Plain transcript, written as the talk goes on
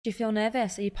Do you feel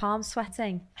nervous? Are your palms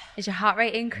sweating? Is your heart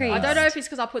rate increased? I don't know if it's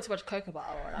because I put too much cocoa butter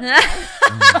on.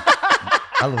 I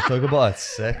love coconut butter. It's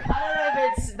sick. I don't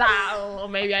know if it's that or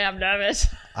maybe I am nervous.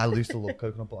 I used to love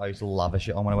coconut butter. I used to lavish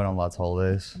it on when I went on lads'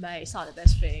 holidays. Mate, it's like the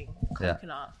best thing. Yeah.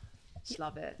 Coconut. Just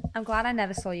love it. I'm glad I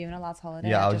never saw you in a lad's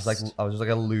holiday. Yeah, I was just like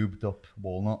a lubed up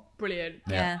walnut. Brilliant.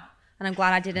 Yeah. And I'm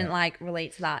glad I didn't like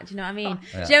relate to that. Do you know what I mean?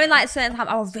 Yeah. Do you know in like certain time,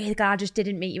 I was really glad I just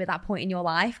didn't meet you at that point in your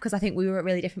life because I think we were at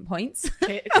really different points.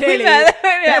 Clearly, Yeah,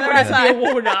 everyone has to be a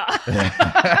walnut.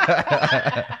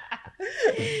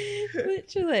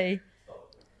 Literally.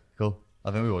 Cool. I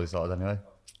think we've already started anyway.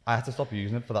 I had to stop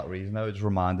using it for that reason though. It just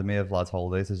reminded me of lads'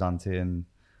 holidays, his auntie and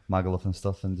Magaluf and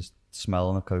stuff, and just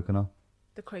smelling of coconut.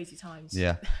 The crazy times.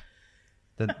 Yeah.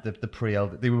 The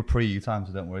they were pre-you times,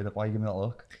 so don't worry. Why are you giving me that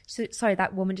look? So, sorry,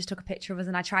 that woman just took a picture of us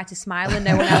and I tried to smile and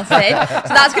no one else did.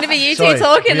 So that's going to be you two Sorry,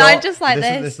 talking. I'm just like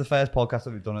this. this. Is the first podcast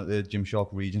that we've done at the Gymshark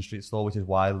Regent Street store, which is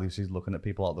why Lucy's looking at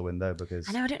people out the window because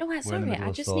I know, I don't know where it's we're in the sorry. middle I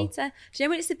of the just store. need to. Do you know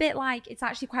when it's a bit like, it's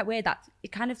actually quite weird that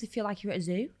it kind of feel like you're at a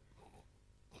zoo?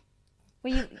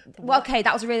 When you, well, okay,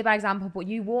 that was a really bad example, but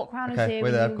you walk around a zoo wait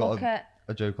and there, you I've got look at,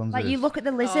 a joke on like zoos. you look at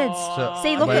the lizards. Oh,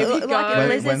 See, look When- at like the when-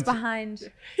 lizards when-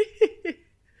 behind.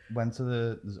 Went to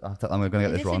the. I'm going to get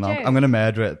Is this this a wrong now. joke? I'm going to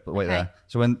murder it, but wait Okay. there.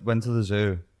 So went to the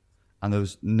zoo, and there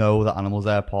was no other animals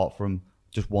there apart from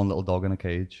just one little dog in a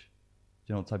cage.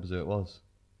 Do you know what type of zoo it was?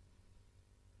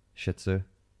 Shih Tzu.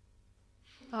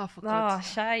 Oh, for Oh, God's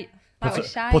shite. That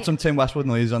was shite. Put some Tim Westwood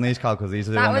noises on these, Cal, because these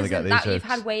are the that ones I'm was going to get these that. You've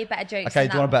jokes. had way better jokes. Okay, than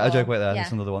do you want a that better before. joke? Wait there. Yeah.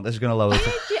 There's another one. This is going to lower it.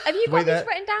 Have you got Wait this there.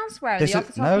 written down, Swear? This Off the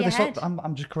is, top no, of your this head?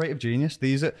 I'm just creative genius.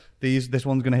 This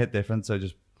one's going to hit different, so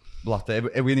just block it.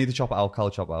 If we need to chop it out,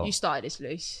 Cal, chop it out. You started this,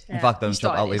 Luce. In fact, You don't chop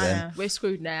started out, leave this. it I in. know. We're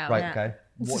screwed now. Right, Yeah. okay.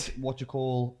 What do you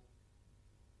call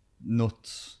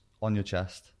nuts on your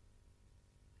chest?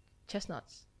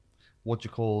 Chestnuts. What do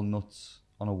you call nuts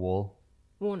on a wall?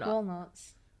 Walnut.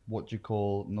 Walnuts. What do you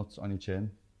call nuts on your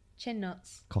chin? Chin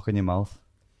nuts. Cock in your mouth.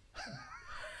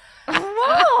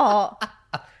 What?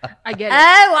 I get it.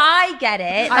 Oh, I get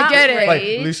it. I get That's it.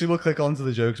 Wait, rude. Lucy will click onto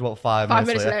the jokes about 5 5 minutes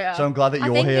minutes later. later. So I'm glad that I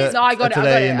you're think here it's- No, I got it, I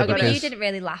today got it, in the I got it. But you because- didn't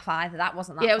really laugh either. That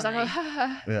wasn't that Yeah, it was like,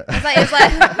 funny. Yeah. It was like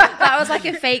that was like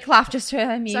a fake laugh just to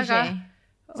amuse It's you. like It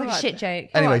was like a shit joke.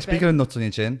 Anyway, Alright, speaking Ben. of nuts on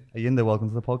your chin, Oyinda, welcome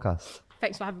to the podcast.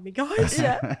 thanks for having me, guys.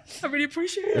 Yeah. I really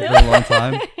appreciate It's it. been a long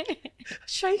time.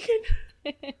 Shaking.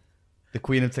 The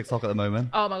queen of TikTok at the moment.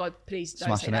 Oh my God, please don't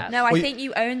Smashing say it. that. No, I Well, think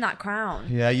you own that crown.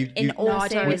 Yeah, In all No, I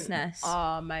don't. seriousness.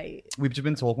 Oh, mate. we've just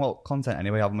been talking about content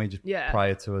anyway, haven't we? Just Yeah.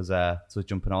 prior to us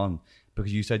jumping on,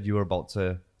 because you said you were about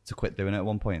to quit doing it at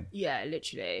one point. Yeah,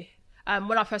 literally.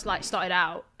 When I first started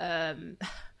out,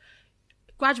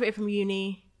 graduated from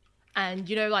uni, and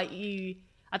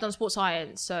I'd done sports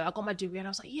science, so I got my degree, and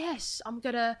I was like, yes, I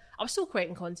was still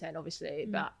creating content, obviously,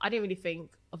 but I didn't really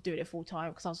think of doing it full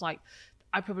time because I was like,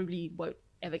 I probably won't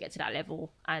ever get to that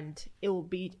level, and it will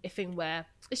be a thing where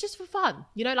it's just for fun,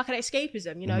 like an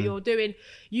escapism. You're doing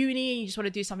uni, and you just want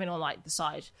to do something on the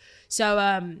side. So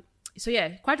yeah,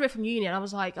 graduated from uni, and I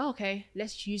was like, oh, okay,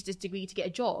 let's use this degree to get a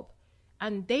job.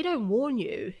 And they don't warn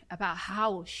you about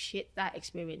how shit that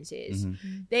experience is.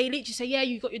 They literally say, yeah,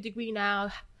 you got your degree now,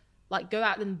 go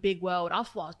out in the big world. I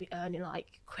thought I was be earning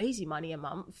crazy money a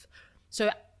month. So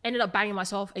I ended up banging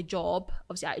myself a job,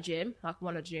 obviously at a gym,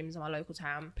 one of the gyms in my local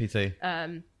town. PT.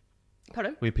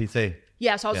 Pardon? We PT.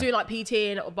 Yeah, so I was Yeah. doing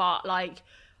PT, but I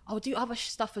would do other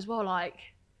stuff as well,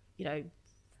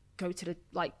 go to the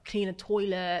clean the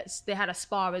toilets. They had a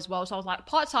spa as well, so I was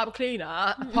part-time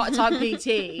cleaner, part-time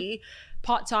PT,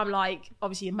 part-time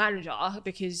obviously a manager,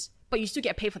 but you still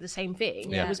get paid for the same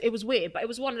thing. Yeah. It was weird, but it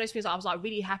was one of those things that I was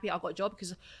really happy I got a job,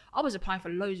 because I was applying for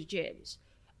loads of gyms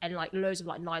and loads of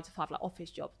 9 to 5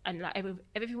 office jobs, and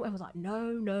everything was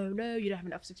no, you don't have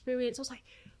enough experience. I was like,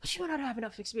 what do you mean I don't have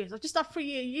enough experience? I've just done 3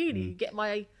 year uni, get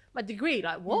my degree.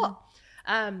 What?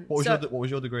 What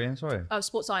was your degree in? Sorry.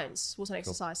 Sports science, sports and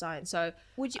exercise science. So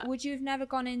Would you have never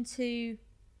gone into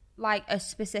a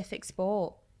specific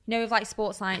sport? With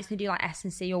sports science, they do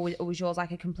S&C, or was yours a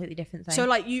completely different thing?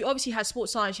 So you obviously had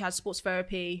sports science, you had sports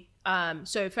therapy.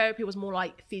 So therapy was more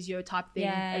physio type thing,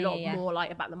 Yeah, a lot yeah. more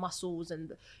about the muscles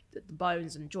and the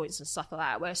bones and joints and stuff like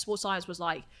that. Whereas sports science was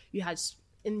you had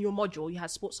in your module, you had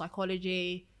sports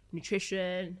psychology,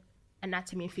 nutrition,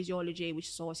 anatomy and physiology, which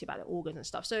is obviously about the organs and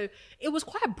stuff. So it was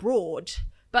quite broad,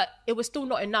 but it was still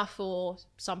not enough for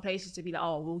some places to be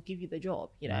oh, we'll give you the job,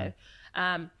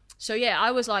 So yeah,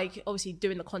 I was obviously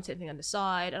doing the content thing on the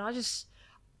side, and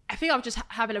I think I was just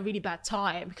having a really bad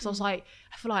time because I was like,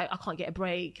 I feel like I can't get a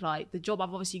break. Like the job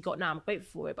I've obviously got now, I'm grateful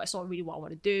for it, but it's not really what I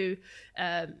want to do.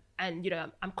 And, you know,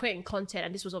 I'm creating content,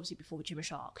 and this was obviously before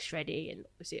Gymshark, Shreddy, and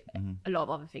obviously a lot of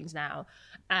other things now.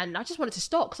 And I just wanted to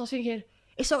stop because I was thinking,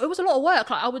 it was a lot of work.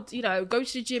 Like I would, you know, go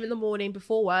to the gym in the morning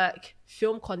before work,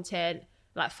 film content,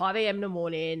 like 5 a.m. in the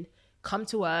morning, come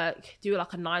to work, do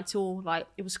like a 9 till, like,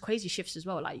 it was crazy shifts as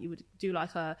well. Like you would do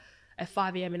like a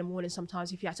 5 a.m. in the morning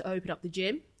sometimes if you had to open up the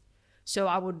gym. So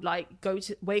I would like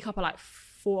wake up at like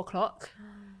 4 o'clock,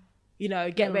 you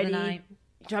know, get ready. Do you know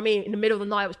what I mean? In the middle of the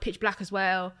night, it was pitch black as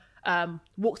well.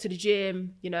 Walk to the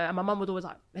gym, you know, and my mum would always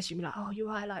like message me like, oh, you're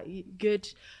right, like, you good.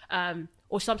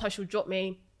 Or sometimes she'll drop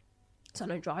me. So I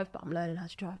don't drive, but I'm learning how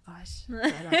to drive, guys. I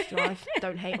learn how to drive.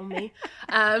 Don't hate on me.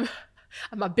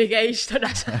 At my big age, don't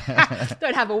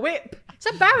have a whip. It's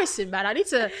embarrassing, man. I need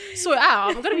to sort it out.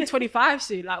 I'm going to be 25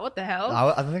 soon. Like, what the hell?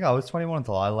 I think I was 21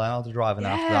 until I learned how to drive, and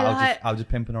after that, I was just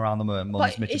pimping around the mum's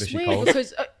Mitsubishi it's weird Colt.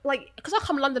 because I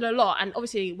come to London a lot, and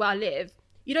obviously where I live,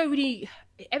 you don't really,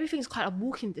 everything's kind of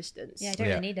walking distance. Yeah, you don't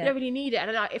really need it. You don't really need it.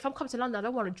 And if I'm coming to London, I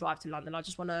don't want to drive to London. I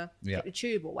just want to take the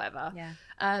tube or whatever.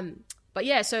 Yeah. But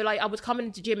yeah, so like I would come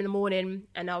into the gym in the morning,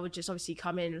 and I would just obviously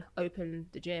come in, open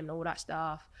the gym and all that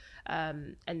stuff.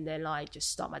 And then like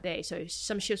just start my day. So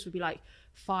some shifts would be like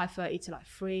 5:30 to like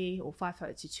 3 or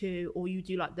 5:30 to 2, or you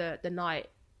do like the night.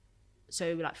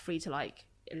 So like 3 to like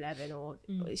 11 or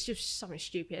it's just something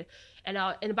stupid. And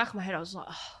in the back of my head, I was like,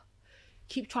 oh,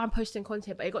 keep trying posting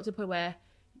content. But it got to the point where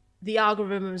the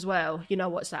algorithm as well, you know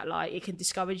what's that like? It can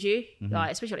discourage you,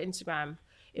 like especially on Instagram.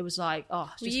 It was like,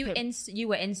 oh, Were you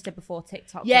were Insta before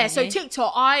TikTok? Yeah, so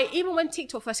TikTok, even when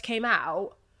TikTok first came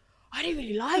out, I didn't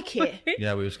really like it.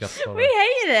 Yeah, we were skeptical. We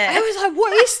hated it. I was like,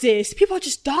 what is this? People are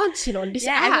just dancing on this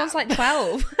app. Everyone's like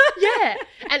 12. Yeah.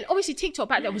 And obviously TikTok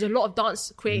back then was a lot of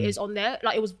dance creators on there.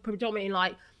 Like it was predominantly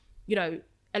like, you know,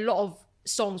 a lot of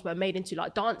songs were made into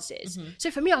like dances. So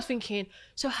for me, I was thinking,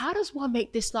 so how does one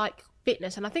make this like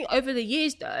fitness? And I think over the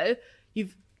years though,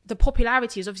 the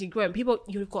popularity has obviously grown.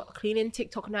 You've got cleaning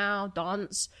TikTok now,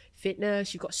 dance,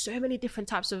 fitness. You've got so many different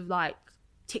types of like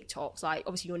TikToks, like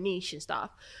obviously your niche and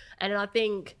stuff. And I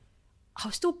think I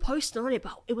was still posting on it,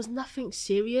 but it was nothing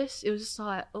serious. It was just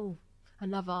like, oh,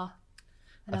 another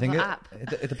I think app.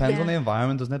 It depends on the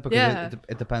environment, doesn't it? Because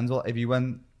it depends if you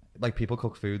went, like people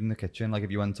cook food in the kitchen, like if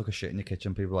you went and took a shit in your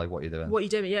kitchen, people were like, what are you doing? What are you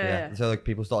doing? Yeah. So like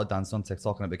people started dancing on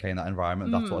TikTok and it became that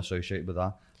environment. That's what associated with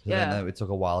that. So then it took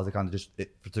a while to kind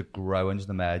of to grow and just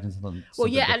emerge into something. Well,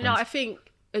 yeah, different. and now I think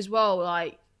as well,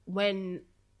 like when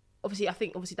obviously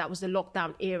that was the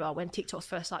lockdown era when TikTok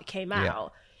first like came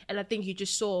out, and I think you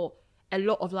just saw a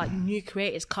lot of like new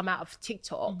creators come out of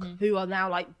TikTok who are now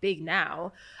like big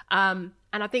now, and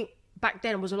I think back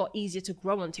then it was a lot easier to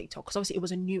grow on TikTok because obviously it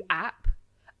was a new app.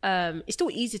 It's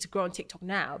still easy to grow on TikTok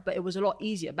now, but it was a lot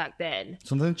easier back then.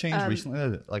 Something changed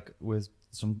recently, like with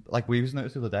some, like we was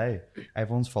noticed the other day,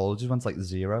 everyone's followers just went to like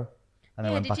 0, and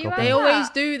then went back up. They always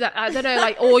do that. I don't know,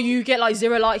 like, or you get like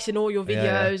 0 likes in all your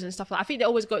videos and stuff like that. I think they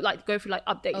always go through like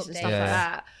updates and stuff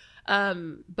like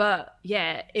that. But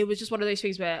yeah, it was just one of those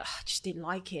things where I just didn't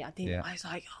like it. I was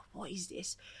like, oh, what is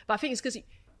this? But I think it's because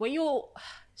when you're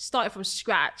starting from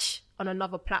scratch on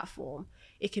another platform,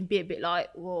 it can be a bit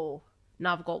like, whoa,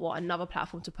 now I've got another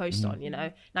platform to post on, you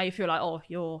know? Now you feel like, oh,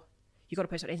 you got to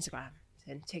post on Instagram,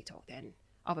 then TikTok, then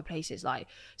other places. Like,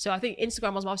 so I think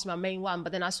Instagram was obviously my main one,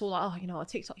 but then I saw like, oh, you know,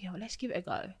 TikTok, yeah, well, let's give it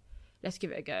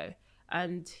a go.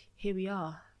 And here we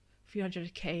are,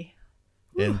 300k.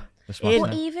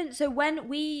 Well, even so, when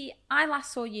I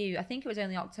last saw you, I think it was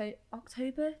only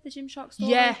October, the Gymshark store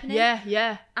opening.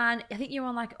 Yeah. And I think you were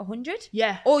on like 100.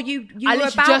 Yeah. Or you were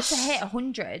about to hit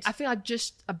 100. I think I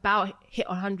just about hit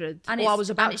 100. And I was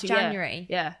about and it's to. January.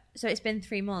 Yeah. So it's been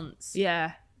 3 months.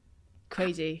 Yeah.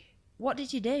 Crazy. What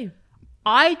did you do?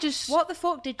 What the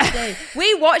fuck did you do?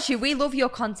 We watch you. We love your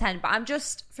content, but I'm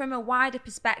just from a wider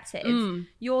perspective.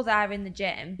 You're there in the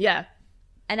gym. Yeah.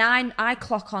 And I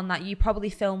clock on that you probably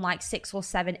film like 6 or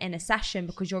 7 in a session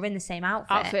because you're in the same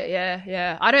outfit.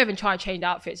 Yeah. I don't even try to change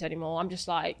outfits anymore. I'm just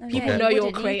like, people know you're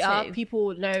a creator.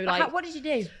 People know like... what did you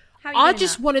do? I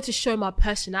just wanted to show my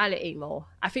personality more.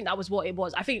 I think that was what it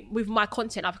was. I think with my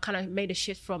content, I've kind of made a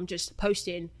shift from just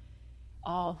posting,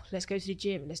 oh, let's go to the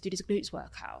gym, let's do this glutes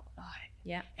workout. Like,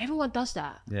 yeah, everyone does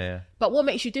that. Yeah. But what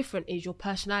makes you different is your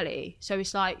personality. So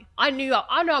it's like, I know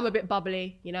I'm a bit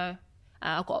bubbly, you know.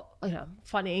 I've got, you know,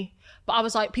 funny. But I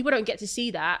was like, people don't get to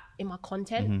see that in my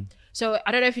content. So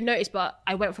I don't know if you noticed, but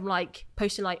I went from like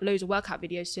posting like loads of workout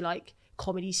videos to like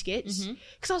comedy skits.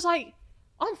 Because I was like,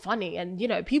 I'm funny, and you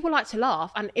know, people like to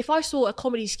laugh. And if I saw a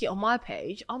comedy skit on my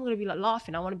page, I'm gonna be like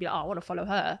laughing. I want to be like, oh, I want to follow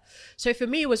her. So for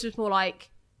me, it was just more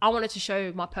like I wanted to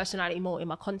show my personality more in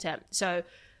my content. So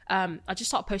I just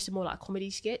started posting more like comedy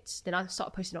skits. Then I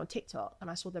started posting on TikTok, and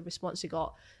I saw the response it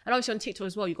got. And obviously on TikTok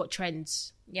as well, you got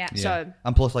trends. Yeah. So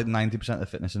and plus, like 90% of the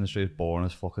fitness industry is boring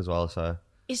as fuck as well. So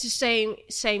it's the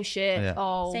same shit. Yeah.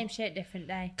 Oh, Same shit, different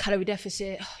day. calorie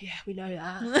deficit. Oh, yeah, we know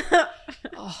that.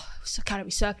 Oh, so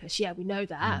calorie surplus. Yeah, we know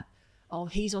that. Oh,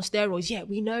 he's on steroids. Yeah,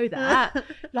 we know that.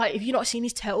 Like, if you've not seen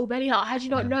his turtle belly, like, how do you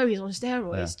not know he's on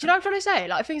steroids? Yeah. Do you know what I'm trying to say?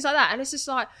 Like, things like that. And it's just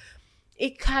like,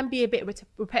 it can be a bit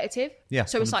repetitive. Yeah,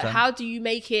 So it's like, 100%. how do you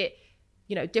make it,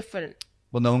 you know, different?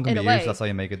 well, no one can In be a used. way. That's how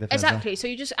you make it different. isn't it? Exactly. So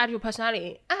you just add your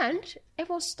personality, and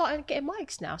everyone's starting getting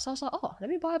mics now. So I was like, oh, let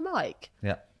me buy a mic.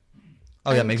 Yeah.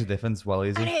 Oh yeah, it makes a difference. Well,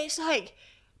 easy. And it's like,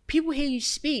 people hear you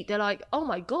speak, they're like, oh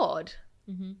my God.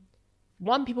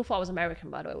 One, people thought I was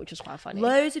American, by the way, which was quite funny.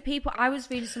 Loads of people. I was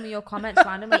reading some of your comments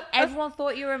randomly. Everyone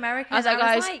thought you were American. I was like,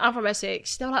 guys, like, I'm from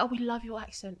Essex. They were like, oh, we love your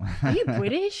accent. Are you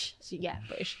British? So, yeah,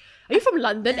 British. Are you from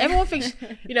London? Everyone thinks,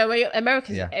 you know, when you're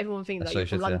Americans, Yeah. everyone thinks that you're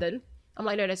from Associates, yeah. London. I'm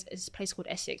like, no, there's this place called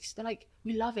Essex. They're like,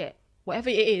 we love it. Whatever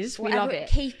it is, we whatever, love it.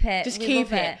 keep it. Just We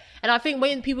keep love it. And I think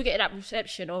when people get that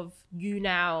reception of you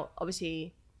now,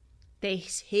 obviously, they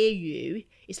hear you,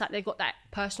 it's like they've got that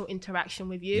personal interaction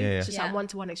with you. Yeah, yeah. It's just Yeah. that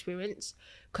one-to-one experience,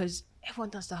 because everyone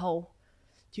does the whole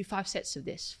do 5 sets of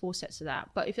this, 4 sets of that.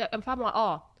 But if I'm like,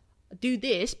 oh, do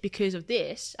this because of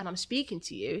this, and I'm speaking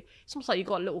to you, it's almost like you've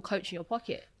got a little coach in your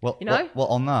pocket. Well, you know? well,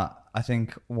 on that, I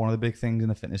think one of the big things in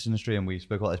the fitness industry, and we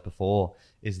spoke about this before,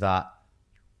 is that,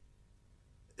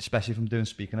 especially from doing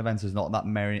speaking events, there's not that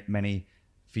many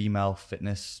female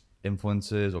fitness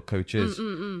influencers or coaches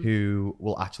who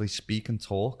will actually speak and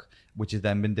talk, which has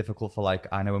then been difficult for, like,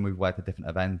 I know when we've worked at different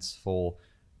events for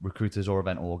recruiters or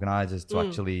event organizers to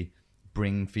actually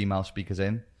bring female speakers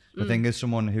in. The thing is,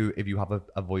 someone who, if you have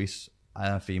a voice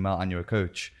and a female and you're a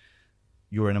coach,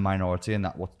 you're in a minority, and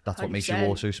that's what makes you 100%.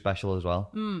 also special as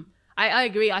well. I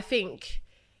agree. I think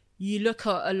you look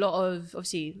at a lot of,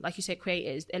 obviously, like you said,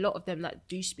 creators, a lot of them that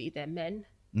do speak, they're men,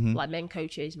 like men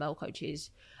coaches, male coaches.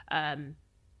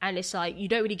 And it's like, you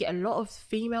don't really get a lot of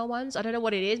female ones. I don't know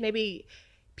what it is. Maybe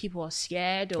people are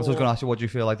scared, or So I was going to ask you, what do you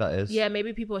feel like that is? yeah,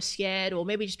 maybe people are scared, or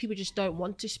maybe just people just don't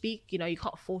want to speak. You know, you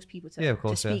can't force people to, Yeah, of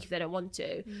course, to speak yeah. if they don't want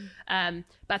to. But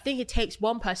I think it takes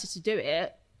one person to do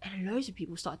it, and loads of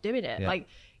people start doing it. Yeah. Like,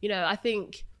 you know, I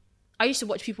think I used to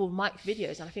watch people mic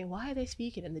videos, and I think, why are they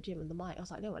speaking in the gym on the mic? I was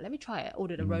like, no, let me try it.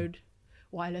 Ordered a Rode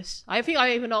Wireless. I think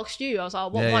I even asked you. I was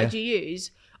like, what Yeah, mic yeah. do you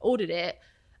use? Ordered it,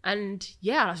 and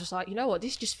yeah, I was just like, you know what,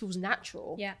 this just feels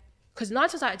natural. Yeah. Because 9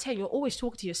 times out of 10, you're always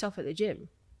talking to yourself at the gym.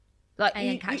 Like, And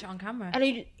then catch it on camera.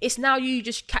 and it's now you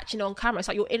just catching it on camera. It's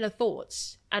like your inner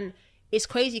thoughts. And it's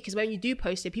crazy because when you do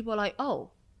post it, people are like, oh,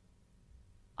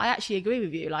 I actually agree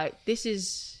with you. Like, this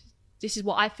is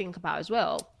what I think about as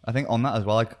well. I think on that as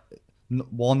well, like,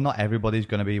 one, not everybody's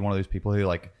going to be one of those people who,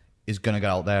 like, is going to get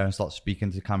out there and start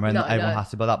speaking to camera, and No, not everyone no. has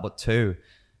to be that. But two,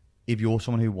 if you're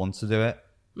someone who wants to do it,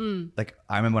 like,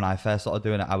 I remember when I first started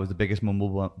doing it, I was the biggest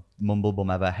mumble bum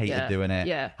ever, hated Yeah, doing it,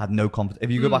 yeah. had no confidence. If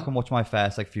you go back and watch my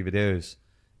first, like, few videos,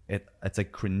 it's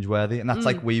like cringeworthy, and that's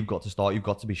like where you've got to start. You've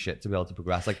got to be shit to be able to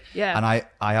progress. Like, Yeah. And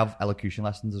I have elocution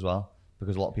lessons as well,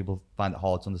 because a lot of people find it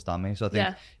hard to understand me. So I think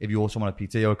Yeah. if you're someone, a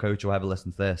PT or a coach or ever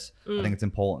listen to this, I think it's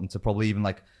important to probably even,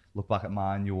 like, look back at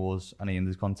mine, yours, and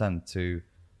Ian's content to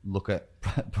look at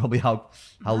probably how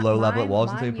low level it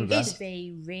was until you Mine used progressed. to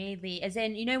be really, as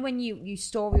in, you know, when you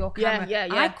store your camera, Yeah,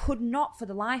 yeah. I could not for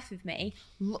the life of me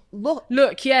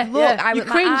look, Yeah. I You with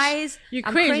cringe. my eyes, You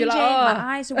I'm cringe. cringing, You're like,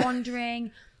 my eyes are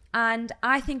wandering. And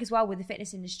I think as well with the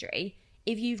fitness industry,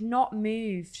 if you've not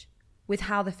moved with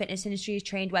how the fitness industry is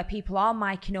trained, where people are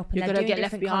miking up and You're they're gonna doing get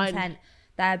left different behind.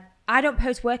 content, I don't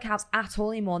post workouts at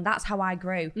all anymore, and that's how I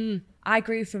grew. I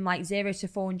grew from like 0 to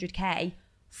 400k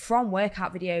from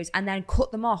workout videos, and then cut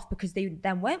them off because they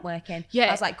then weren't working. Yeah.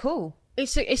 I was like, cool.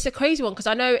 It's a crazy one, because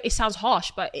I know it sounds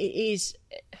harsh, but it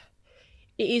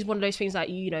is one of those things that,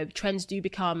 you know, trends do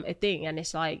become a thing. And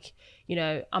it's like, you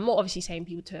know, I'm not obviously saying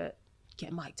people to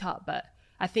get mic'd up, but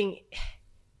I think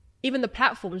even the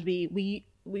platforms we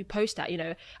post at, you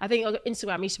know, I think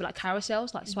Instagram used to be like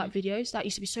carousels, like swipe videos. That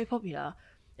used to be so popular,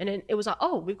 and then it was like,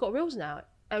 oh, we've got reels now.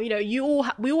 And, you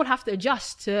know, we all have to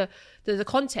adjust to the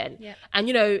content. Yeah. And,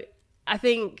 you know, I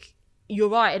think you're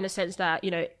right in the sense that,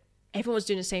 you know, everyone's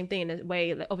doing the same thing in a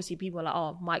way. Like, obviously people are like,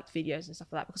 oh, mic'd videos and stuff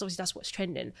like that, because obviously that's what's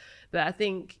trending. But I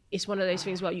think it's one of those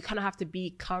things where you kind of have to be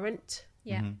current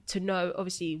Yeah. to know,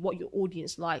 obviously, what your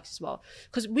audience likes as well.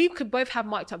 Because we could both have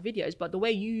mic'd up videos, but the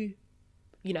way you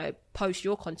post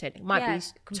your content. It might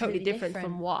be totally different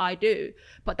from what I do,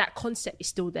 but that concept is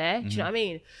still there. Do you know what I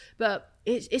mean? But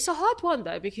it's a hard one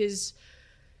though, because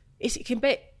it can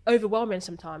be overwhelming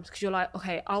sometimes, because you're like,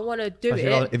 okay, I want to do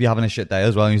it. If you're having a shit day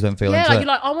as well and you don't feel into it. You're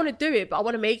like, I want to do it, but I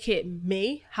want to make it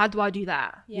me. How do I do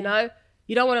that? You know,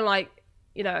 you don't want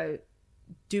to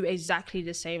do exactly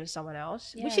the same as someone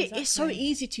else, which it's so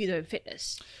easy to do in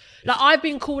fitness. Like, I've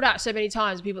been called out so many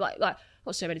times. People like not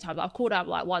so many times, but I've called out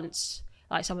like once.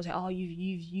 Like, someone say, oh, you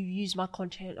used my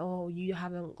content, or you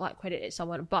haven't like credited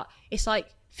someone. But it's like,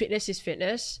 fitness is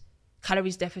fitness.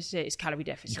 Calories deficit is calorie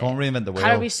deficit. You can't reinvent the wheel.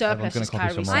 Calorie surplus is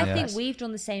calorie surplus. I think we've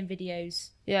done the same videos.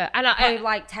 Yeah, and I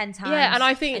like 10 times. Yeah, and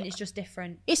I think and it's just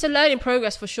different. It's a learning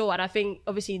progress for sure. And I think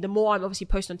obviously the more I'm obviously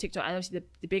posting on TikTok, and obviously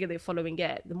the bigger the following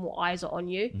get, the more eyes are on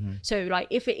you. So like,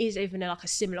 if it is even like a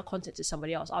similar content to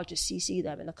somebody else, I'll just CC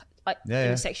them in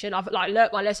the section. I've like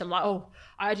learnt my lesson. I'm like, oh,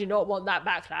 I do not want that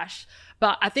backlash.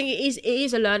 But I think it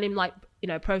is a learning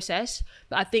process.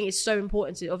 But I think it's so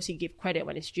important to obviously give credit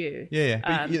when it's due. Yeah.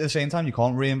 But at the same time, you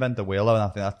can't reinvent the wheel, and I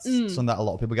think that's something that a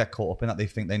lot of people get caught up in, that they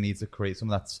think they need to create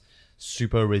something that's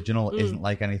super original, isn't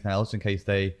like anything else, in case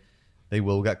they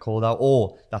will get called out.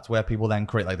 Or that's where people then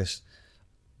create like this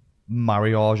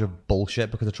marriage of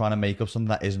bullshit, because they're trying to make up something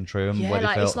that isn't true, and where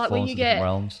they it's like when you get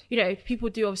realms. People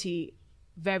do obviously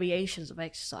variations of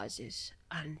exercises,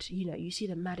 and you see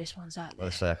the maddest ones out there.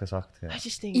 The circus act. Yeah. I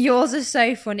just think yours are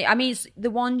so funny. I mean, it's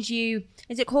the ones is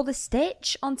it called the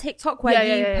Stitch on TikTok, where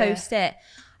you post it?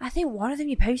 I think one of them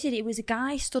you posted, it was a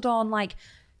guy stood on like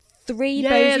 3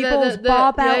 Bosie balls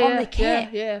barbell on the kit.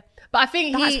 Yeah. But I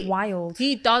think that's wild.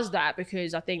 He does that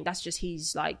because I think that's just,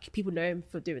 he's like, people know him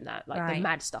for doing that, like the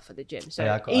mad stuff at the gym.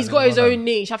 So he's got his own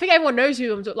niche. I think everyone knows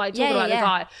who I'm talking about, the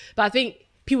guy. But I think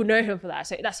people know him for that.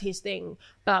 So that's his thing.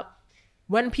 But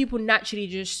when people naturally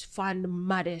just find the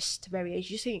maddest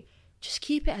variation, you think, just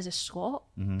keep it as a squat.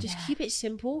 Just keep it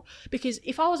simple. Because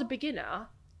if I was a beginner,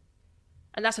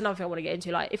 and that's another thing I want to get into,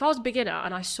 like, if I was a beginner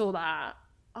and I saw that,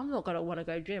 I'm not going to want to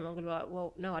go gym. I'm going to be like,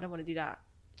 well, no, I don't want to do that.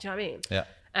 Do you know what I mean? Yeah.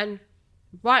 And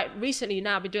recently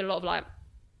now I've been doing a lot of like,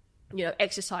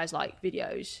 exercise like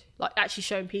videos, like actually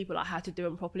showing people like how to do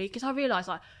them properly. Because I realised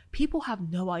like people have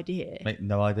no idea.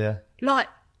 No idea. Like,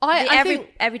 I think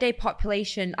everyday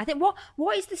population, I think,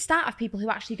 what is the stat of people who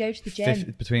actually go to the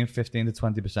gym? Between 15 to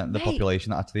 20% of the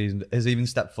population that actually has even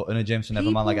stepped foot in a gym, so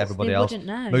never mind like everybody else.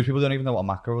 Know. Most people don't even know what a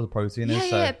macro or the protein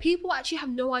is. Yeah, people actually have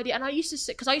no idea. And I used to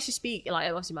speak,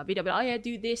 like, obviously in my video, but like, oh yeah,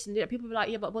 do this and do that. People were like,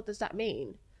 yeah, but what does that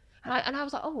mean? And I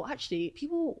was like, oh, actually,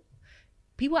 people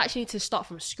actually need to start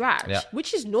from scratch,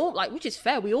 which is normal, like, which is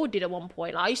fair. We all did at one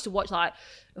point. Like, I used to watch like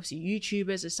obviously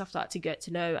YouTubers and stuff like that to get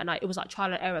to know, and it was like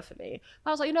trial and error for me. But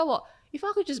I was like, you know what? If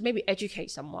I could just maybe educate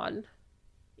someone,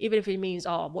 even if it means,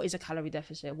 what is a calorie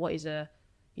deficit? What is a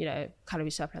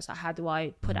calorie surplus? Like, how do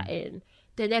I put that in?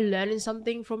 Then they're learning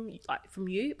something from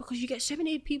you, because you get so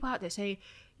many people out there saying,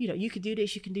 you can do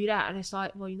this, you can do that, and it's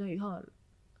like, well, you can't.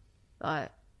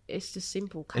 Like, it's just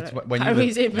simple.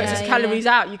 Calories in versus calories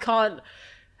out. You can't.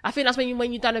 I think that's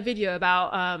when you've done a video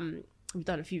about we've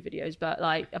done a few videos, but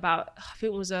like about, I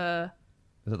think it was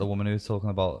Is it the woman who was talking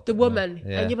about the woman?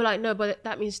 And you were like, no, but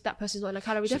that means that person's not in a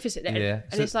calorie deficit then. Yeah.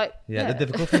 And it's like, the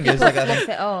difficult thing is like, I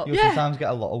think you sometimes get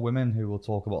a lot of women who will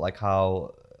talk about like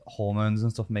how hormones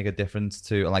and stuff make a difference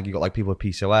to, and like you got like people with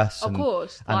PCOS and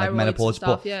like menopause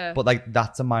stuff, but like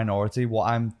that's a minority.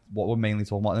 What we're mainly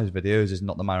talking about in those videos is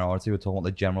not the minority. We're talking about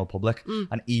the general public.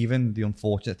 And even the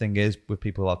unfortunate thing is with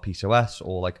people who have PCOS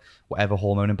or like whatever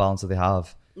hormone imbalance that they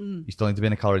have, you still need to be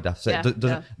in a calorie deficit.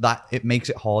 That it makes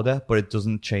it harder, but it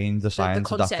doesn't change the science.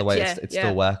 The that's the way it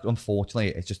still works. Unfortunately,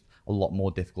 it's just a lot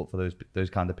more difficult for those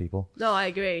kind of people. No, I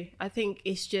agree. I think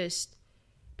it's just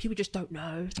people just don't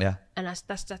know. Yeah. And that's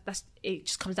it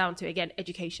just comes down to, again,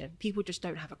 education. People just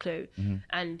don't have a clue.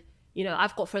 And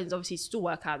I've got friends obviously still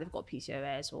work out, they've got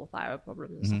PCOS or thyroid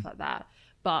problems and stuff like that,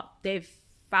 but they've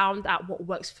found out what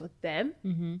works for them,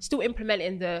 still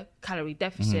implementing the calorie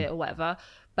deficit or whatever,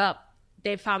 but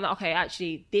they've found that, okay,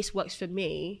 actually this works for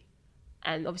me.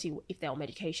 And obviously if they're on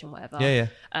medication, whatever,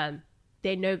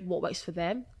 they know what works for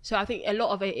them. So I think a lot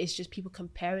of it is just people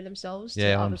comparing themselves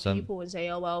to other 100%. People and say,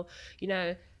 oh, well,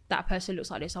 that person looks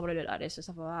like this, I want to look like this and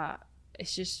stuff like that.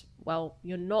 It's just, well,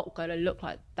 you're not going to look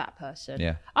like that person.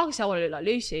 Yeah. I can say I want to look like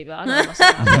Lucy, but I know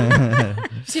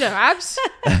myself. See her abs?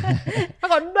 I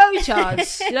got no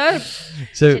chance,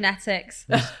 So, genetics.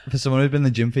 For someone who's been in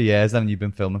the gym for years and you've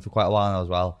been filming for quite a while now as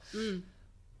well,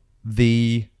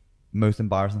 the most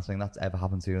embarrassing thing that's ever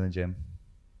happened to you in the gym?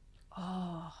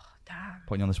 Oh, damn.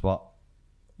 Putting you on the spot.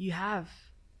 You have.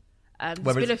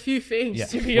 There's been a few things,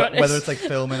 to be honest. Whether it's like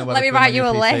filming or whether Let me write you a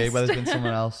list. Whether it's been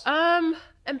someone else.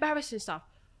 embarrassing stuff.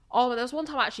 Oh, there was one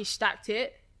time I actually stacked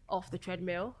it off the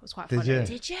treadmill. It was quite funny.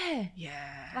 Did you?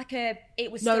 Yeah. Like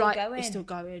it was still going? It's still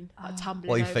going. Like tumbling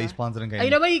Well, you over. face planted and And you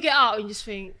know when you get out and you just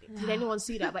think, did anyone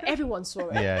see that? But everyone saw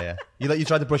it. Yeah. You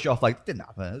tried to brush it off like, didn't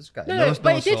happen. It was okay. No,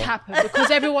 but it did happen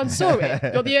because everyone saw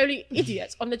it. You're the only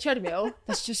idiot on the treadmill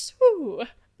that's just,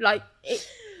 like it.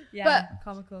 Yeah, but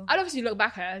comical. I'd obviously look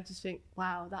back at it and just think,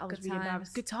 wow, that was really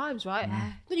embarrassing. Good times, right?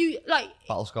 Yeah. Then you, like...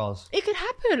 Battle scars. It could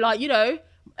happen. Like, you know,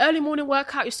 early morning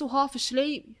workout, you're still half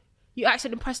asleep. You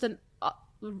accidentally press the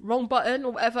wrong button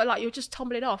or whatever. Like, you're just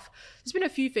tumbling off. There's been a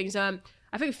few things. I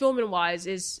think filming-wise,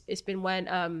 it's been when...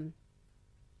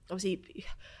 obviously,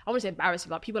 I want to say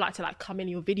embarrassing. Like, people like to, like, come in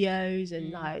your videos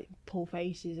and, like, pull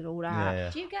faces and all that. Yeah.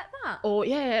 Do you get that? Or,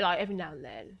 like, every now and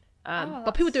then.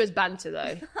 But people do it as banter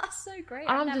though. That's so great.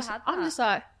 And I'm just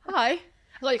like, hi.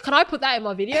 Like, can I put that in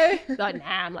my video? Like, nah.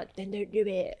 I'm like, then don't do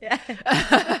it.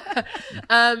 Yeah.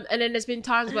 And then there's been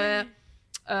times where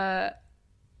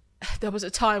there was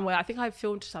a time where I think I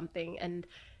filmed something and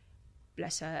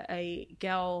bless her, a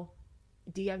girl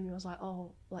DM'd me and was like,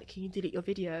 oh, like, can you delete your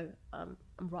video? I'm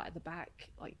right at the back.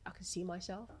 Like, I can see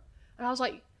myself. And I was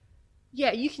like,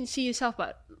 yeah, you can see yourself,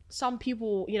 but some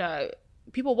people, you know,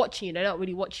 people watching you, they're not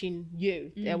really watching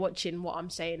you. They're watching what I'm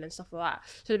saying and stuff like that.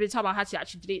 So there's been a time I had to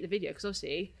actually delete the video because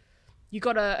obviously you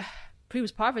gotta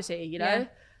prove privacy, you know.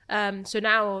 So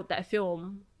now that I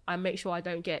film, I make sure I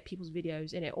don't get people's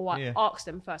videos in it, or I ask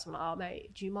them first. I'm like, oh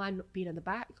mate, do you mind being in the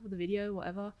back of the video,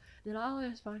 whatever? And they're like, oh yeah,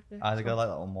 it's fine. Yeah, I had a girl like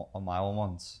that on my one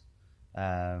once.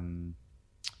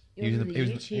 He was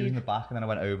in the back, and then I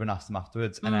went over and asked him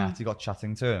afterwards, and I actually got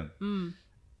chatting to him.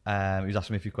 He was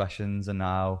asking me a few questions, and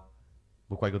now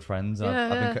we're quite good friends.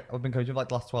 I've been coaching for like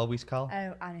the last 12 weeks, Cal.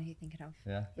 Oh, I know who you're thinking of.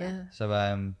 Yeah.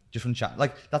 So just from chat,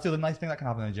 like that's the other nice thing that can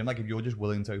happen in the gym. Like if you're just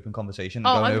willing to open conversation and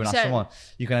going over and ask someone,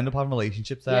 you can end up having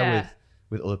relationships there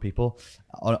with other people.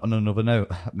 On another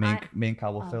note, me and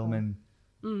Cal were filming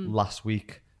last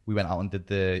week. We went out and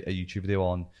did a YouTube video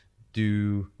on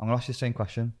I'm gonna ask you the same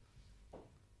question.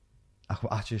 I can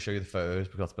actually show you the photos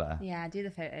because that's better. Yeah, do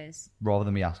the photos. Rather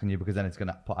than me asking you, because then it's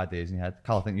gonna put ideas in your head.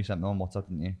 Cal, I think you sent me on WhatsApp,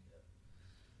 didn't you?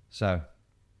 So,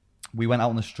 we went out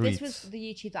on the streets. This was the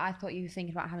YouTube that I thought you were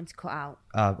thinking about having to cut out.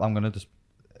 I'm going to just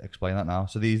explain that now.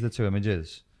 So, these are the two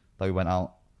images that we went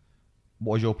out.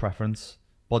 What was your preference?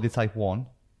 Body type 1?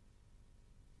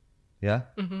 Yeah?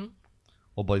 Mm-hmm.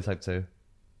 Or body type 2?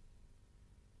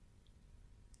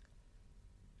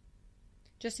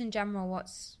 Just in general,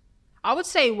 what's... I would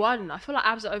say 1. I feel like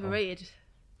abs are overrated.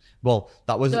 Well,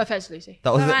 that was... No offense, Lucy.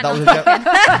 That was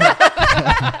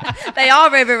They are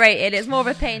overrated. It's more of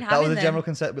a pain having that was a them. general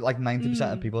concept, but like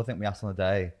 90% of people I think we asked on the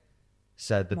day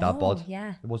said the dad bod.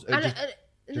 Yeah. It was And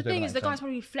the thing is, the guy's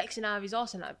probably flexing out of his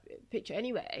arse in that picture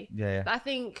anyway. Yeah. But I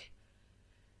think...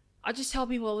 I just tell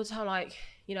people all the time, like,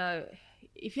 you know,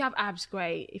 if you have abs,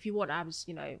 great. If you want abs,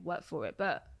 you know, work for it.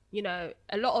 But... you know,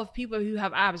 a lot of people who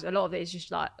have abs, a lot of it is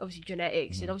just like obviously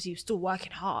genetics and obviously you're still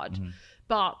working hard.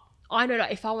 But I know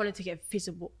that if I wanted to get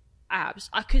visible abs,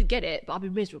 I could get it, but I'd be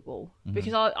miserable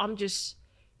because I'm just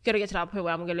gonna get to that point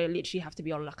where I'm gonna literally have to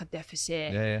be on like a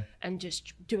deficit and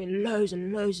just doing loads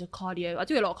and loads of cardio. I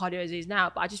do a lot of cardio as is now,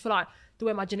 but I just feel like the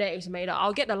way my genetics are made up,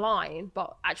 I'll get the line,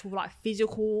 but actual like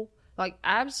physical like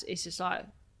abs, it's just like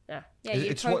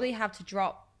you probably have to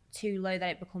drop too low that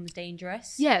it becomes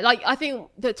dangerous. Yeah, like I think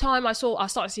the time I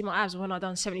started seeing my abs when I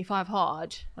done 75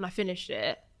 hard and I finished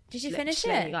it. Did you finish it?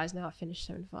 it? You guys know I finished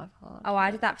 75 hard. Oh,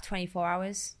 I did that for 24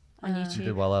 hours on YouTube. You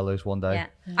did well, I lose one day.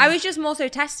 Yeah. I was just more so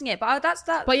testing it, but that's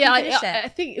that. But yeah, I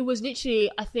think it was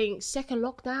literally, second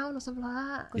lockdown or something like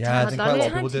that. Yeah, I think quite a lot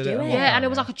of people did it. Yeah, and it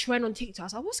was like a trend on TikTok. I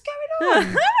was like, what's going on?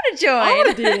 I want to join. I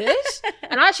want to do this.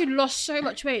 And I actually lost so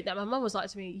much weight that my mum was like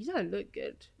to me, you don't look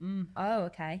good. Oh,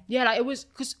 okay. Yeah, like it was,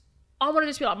 because I wanted to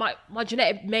just be like, my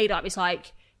genetic made up is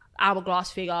like hourglass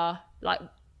figure, like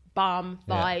bum,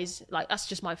 thighs, like that's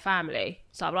just my family.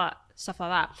 Stuff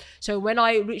like that. So when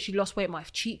I literally lost weight, my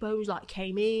cheekbones like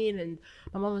came in and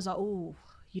my mum was like, oh,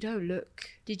 you don't look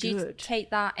Did you good. take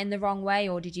that in the wrong way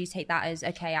or did you take that as,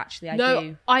 okay, actually I no,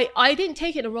 do? I didn't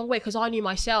take it the wrong way because I knew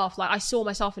myself. Like I saw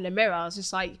myself in the mirror. I was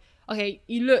just like, okay,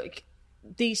 you look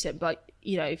decent, but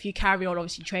you know, if you carry on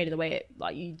obviously training the way it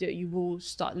like you do, you will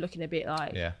start looking a bit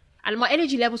like... Yeah. And my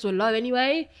energy levels were low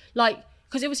anyway. Like,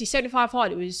 because obviously 75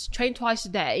 hard, it was train twice a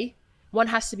day. One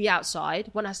has to be outside.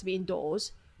 One has to be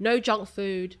indoors. No junk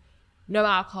food. No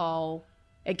alcohol.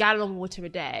 A gallon of water a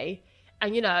day.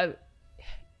 And, you know,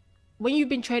 when you've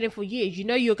been training for years, you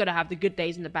know you're going to have the good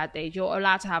days and the bad days. You're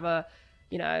allowed to have a,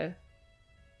 you know...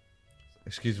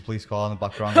 Excuse the police car in the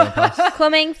background going past.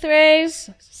 Coming through.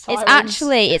 Sirens.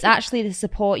 It's actually the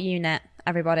support unit.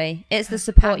 everybody. It's the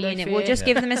support no unit. fear. We'll just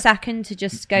give them a second to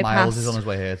just go Miles past. is on his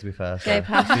way here, to be fair. Go So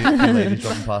past. two ladies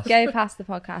dropping past. Go past the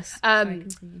podcast. Sorry,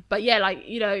 continue. But yeah, like,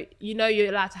 you know, you're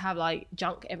allowed to have like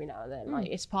junk every now and then. Like,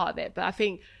 it's part of it. But I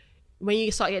think when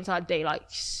you start getting to that day, like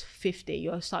 50,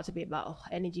 you'll start to be about,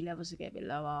 energy levels will get a bit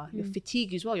lower. Your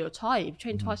fatigue as well. You're tired. You've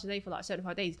trained twice a day for like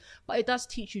 75 days. But it does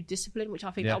teach you discipline, which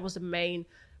I think that was the main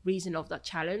reason of that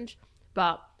challenge.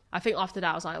 But I think after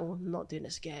that, I was like, oh, I'm not doing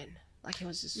this again. Like, it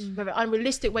was just a very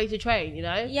unrealistic way to train, you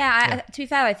know? Yeah, to be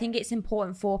fair, I think it's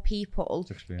important for people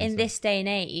in it. this day and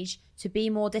age to be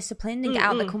more disciplined and get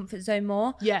out of the comfort zone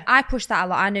more. Yeah. I push that a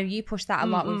lot. I know you push that a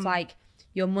lot with like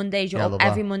your Mondays. You're Yeah, up love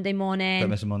every that. Monday morning. Don't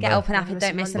miss a Monday. Get up and have it.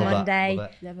 Don't miss a Love that, Monday. love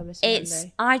it. Never miss a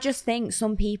Monday. I just think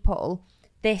some people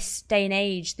this day and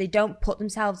age, they don't put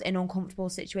themselves in uncomfortable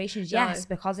situations. No. Yes,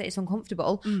 because it's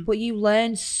uncomfortable, but you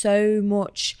learn so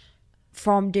much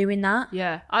from doing that.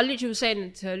 Yeah. I literally was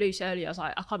saying to Luce earlier, I was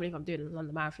like, I can't believe I'm doing the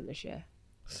London Marathon this year.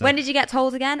 So, When did you get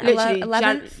told again? Literally,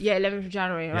 11th? 11th of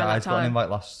January. Around yeah, I that got an time. invite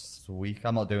last week.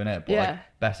 I'm not doing it, but Yeah. like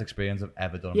best experience I've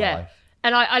ever done in my life.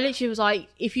 And I literally was like,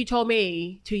 if you told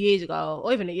me 2 years ago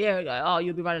or even a year ago, oh,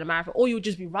 you'll be running a marathon or you'll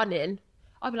just be running,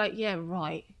 I'd be like, yeah,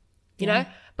 right. You know?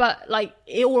 But like,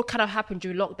 it all kind of happened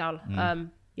during lockdown.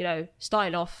 You know,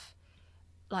 starting off,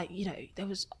 like, you know, there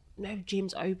was no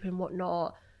gyms open,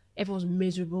 whatnot. Everyone's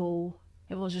miserable.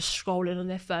 Everyone's just scrolling on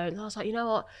their phones. I was like, you know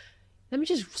what? Let me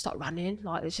just start running.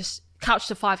 Like, it's just couch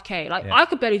to 5K. Like, I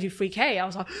could barely do 3K. I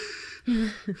was like,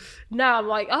 now I'm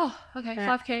like, oh, okay,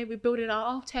 5K, we're building out.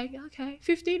 Oh, 10, okay,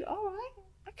 15, all right,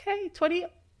 okay, 20,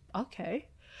 okay.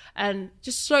 And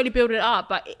just slowly building it up.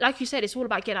 But like you said, it's all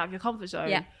about getting out of your comfort zone.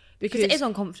 Yeah. Because It is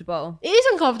uncomfortable. it is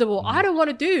uncomfortable. I don't want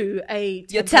to do a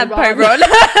Tempo run. run.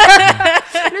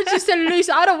 Let's just say loose.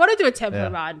 I don't want to do a tempo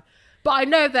run. But I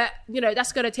know that, you know,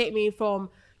 that's going to take me from,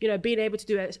 you know, being able to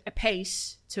do a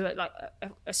pace to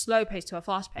a slow pace to a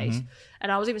fast pace.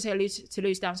 And I was even saying to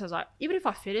Luce downstairs, like, even if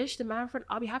I finish the marathon,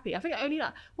 I'll be happy. I think only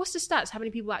like, what's the stats? How many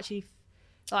people actually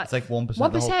like? It's like 1%.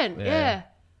 1%. Yeah.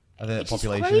 I think Which the is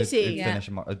population crazy.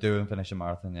 do and finish a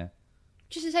marathon. Yeah.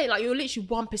 Just to say, like, you're literally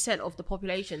 1% of the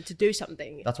population to do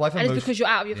something. That's why for and it's most- because you're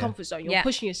out of your comfort zone. You're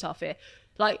pushing yourself here.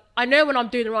 Like, I know when I'm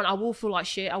doing the run, I will feel like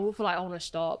shit. I will feel like I want to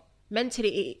stop.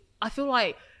 Mentally, I feel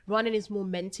like running is more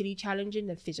mentally challenging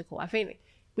than physical. I think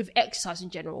with exercise in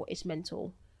general, it's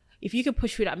mental. If you can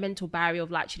push through that mental barrier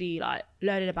of actually like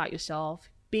learning about yourself,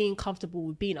 being comfortable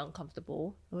with being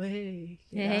uncomfortable. Hey,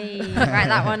 Write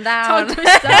that one down. Tongue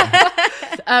twister.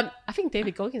 I think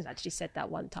David Goggins actually said that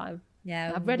one time.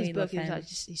 Yeah, I've read his we book. love him.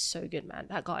 He's so good, man.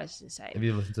 That guy is insane. Have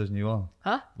you listened to his new one?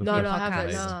 Huh? With No, the I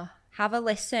haven't. podcast? Nah. Have a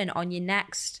listen on your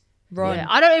next run. Yeah,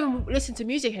 I don't even listen to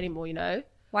music anymore. You know,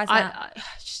 Why is that? I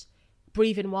just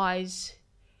breathing wise,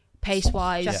 pace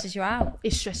wise, Stresses you out.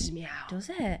 it stresses me out. Does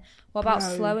it? What about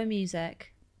Bro. slower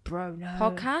music? Bro, no.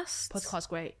 Podcasts? Podcast's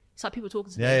great. It's like people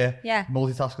talking to me. Yeah. Yeah.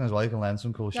 Multitasking as well. You can learn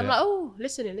some cool shit. I'm like, oh,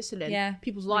 listening. Yeah,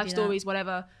 People's we life do that. stories,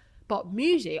 whatever. But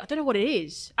music, I don't know what it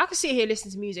is. I can sit here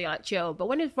listening to music like chill, but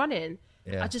when it's running,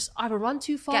 Yeah. I just either run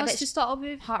too Get a fast bit- to start off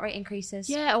with. Heart rate increases.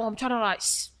 Yeah, or I'm trying to like,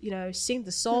 sing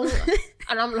the song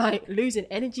and I'm like losing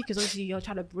energy because obviously you're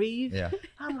trying to breathe. Yeah.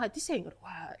 I'm like, this ain't gonna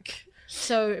work.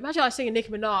 So imagine I singing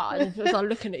Nicki Minaj and it's like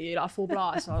looking at you like full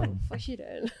blast. Like, what the fuck you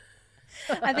doing?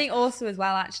 I think also as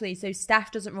well, actually, so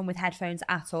Steph doesn't run with headphones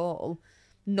at all.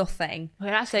 Nothing.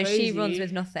 Okay, that's so she crazy. runs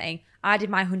with nothing. I did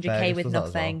my 100K Vegas with does that as well.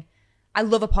 nothing. I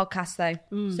love a podcast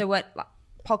though. So what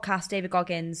podcast, David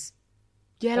Goggins.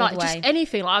 Yeah, all like the just way.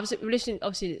 anything. Like I was listening,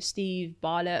 obviously, to Steve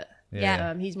Bartlett.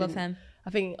 Yeah. He's Love been, him. I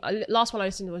think last one I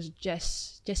listened to was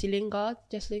Jesse Lingard.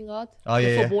 Oh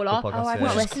yeah, the footballer. Good podcast, Oh, I've yeah. not Which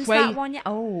is listened to great. that one yet.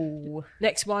 Oh.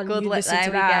 Next one, Good you luck, listen there to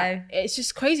we that. go. It's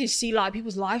just crazy to see like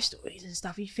people's life stories and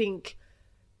stuff. You think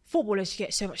footballers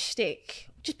get so much stick.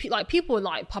 Just like people in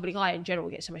like public eye in general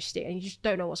get so much stick, and you just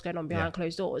don't know what's going on behind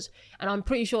closed doors. And I'm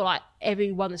pretty sure like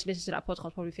everyone that's listening to that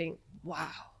podcast probably think, "Wow,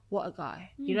 what a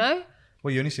guy!" You know?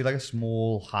 Well, you only see like a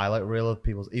small highlight reel of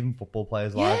people's, even football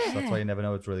players' lives. That's why you never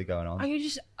know what's really going on. And you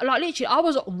just like literally, I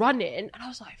was running and I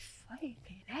was like, "Fucking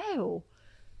hell,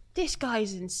 this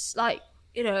guy's like,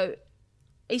 you know,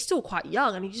 he's still quite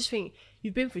young, and you just think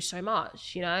you've been through so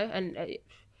much, you know." And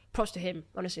props to him,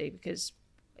 honestly, because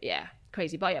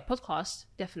crazy. But yeah, podcast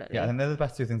definitely. Yeah, I think they're the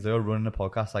best two things. They're running a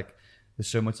podcast. Like, there's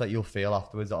so much that you'll feel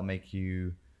afterwards that'll make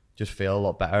you just feel a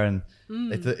lot better, and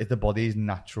it's the body's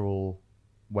natural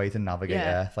way to navigate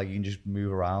earth. Like, you can just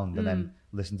move around and then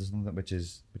listen to something which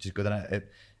is good, and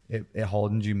it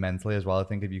hardens you mentally as well. I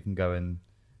think if you can go and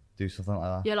do something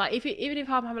like that. Yeah, like even if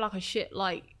I'm having like a shit,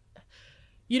 like,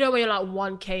 you know, when you're like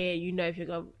 1K, you know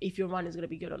if your run is gonna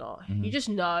be good or not. You just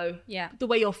know. Yeah. The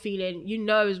way you're feeling, you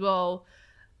know as well.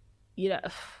 you know,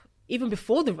 even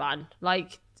before the run,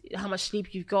 like how much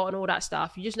sleep you've got and all that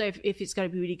stuff. You just know if it's going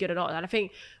to be really good or not. And I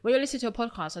think when you're listening to a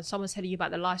podcast and someone's telling you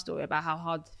about their life story, about how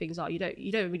hard things are, you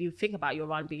don't really think about your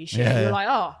run being shit. Yeah, you're like,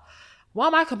 oh, why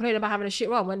am I complaining about having a shit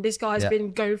run when this guy's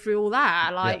been going through all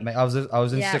that? Like, mate, I was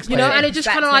in sixth. You know, and it just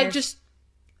kind of like just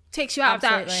takes you out of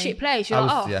that shit place.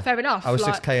 You're fair enough. I was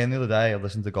like, 6K in the other day. I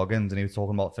listened to Goggins and he was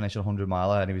talking about finishing 100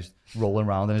 miler and he was rolling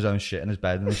around in his own shit in his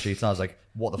bed in the sheets. And I was like,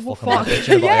 what the fuck am I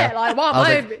bitching about? Yeah, like, what am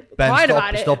I crying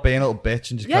about it? Stop being a little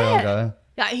bitch and just carry on going.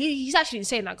 Yeah, he's actually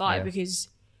insane, that guy, because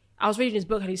I was reading his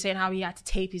book and he's saying how he had to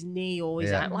tape his knee or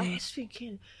his ankle. Like, I was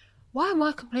thinking, why am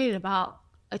I complaining about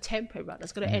a tempo run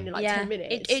that's going to end in like 10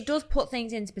 minutes? It does put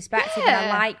things into perspective, and I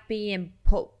like being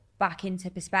put back into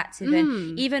perspective.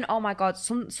 And even, oh my God,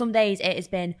 some days it has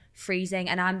been freezing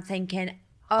and I'm thinking,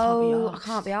 I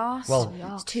can't be arsed. Well,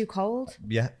 it's too cold.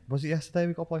 Yeah, was it yesterday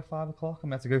we got up like 5 o'clock and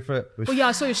we had to go for it? Well, yeah,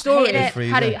 I saw your story.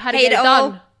 How did it get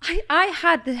done? I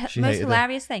had the most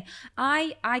hilarious thing.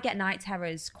 I get night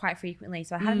terrors quite frequently.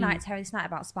 So I had a night terror this night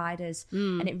about spiders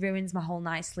and it ruins my whole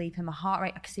night's sleep and my heart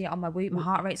rate. I can see it on my Whoop. My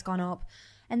heart rate's gone up.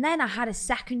 And then I had a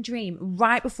second dream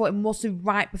right before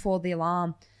the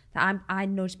alarm that I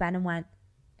nudged Ben and went,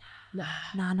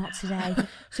 nah, not today.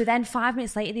 So then 5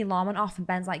 minutes later, the alarm went off and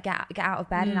Ben's like, get out of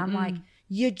bed. And I'm like,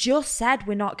 you just said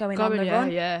we're not going on the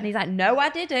run. Yeah. And he's like, no, I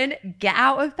didn't. Get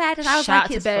out of bed. And I was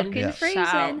like, it's fucking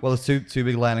freezing. Well, there's two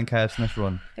big learning curves in this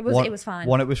run. It was fine.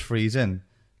 One, it was freezing.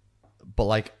 But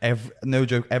like, no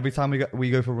joke, every time we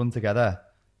go for a run together,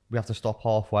 we have to stop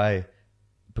halfway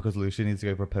because Lucy needs to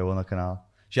go for a poo in the canal.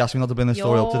 She asked me not to bring the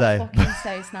story up today. You're fucking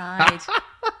so snide.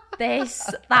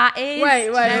 That is...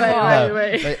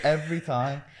 Wait. Every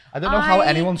time. I don't know how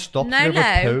anyone stops to go for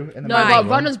a poo in the middle of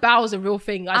runner's bowel is a real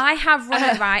thing. I have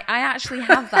run right. I actually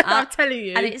have that. I'm telling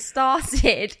you. And it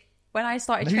started when I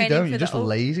started training for You're just the...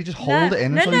 lazy. Just hold it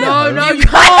in. No, you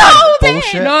can't.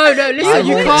 Bullshit. No, listen,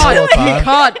 you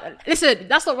can't. Listen,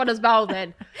 that's not runner's bowel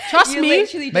then. Trust me.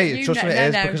 Mate, trust me,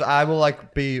 it is because I will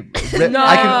like be... I can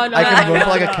run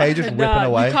like a cage just ripping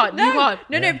away. You can't. No,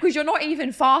 because you're not even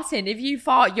farting. If you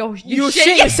fart, you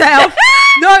shit yourself.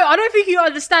 No, I don't think you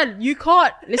understand. You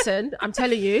can't. Listen, I'm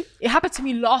telling you, it happened to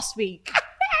me last week.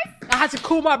 I had to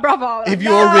call my brother. If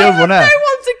you're a real runner... I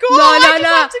want to go.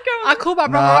 No. I called my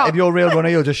brother up. If you're a real runner,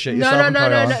 you'll just shit yourself.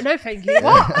 No, thank you.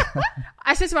 What?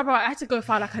 I said to my brother, I had to go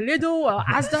find like a Lidl or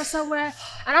Asda somewhere.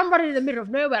 And I'm running in the middle of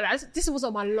nowhere. This was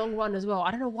on my long run as well.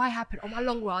 I don't know why it happened on my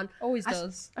long run. Always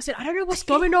does. I said, I don't know what's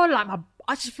going on. Like,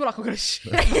 I just feel like I'm going to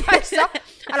shit myself.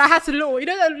 And I had to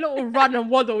that little run and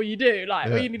waddle you do, like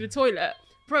when you need a toilet.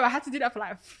 Bro, I had to do that for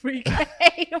like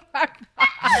 3K. You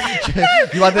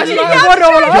had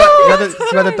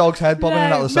the dog's head bobbing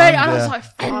out of the sun. I was like,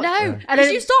 fuck. No. And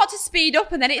then you start to speed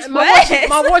up and then it's worse.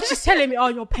 My watch is telling me, oh,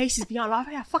 your pace is beyond. I'm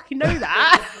like, I fucking know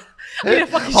that.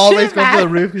 Always going to the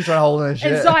roof because you're trying to hold in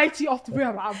shit. Anxiety off the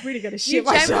roof. I'm really going to shit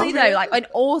myself. Generally though, like in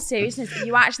all seriousness,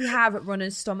 you actually have a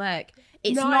runner's stomach.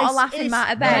 It's not a laughing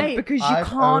matter, Ben, because you can't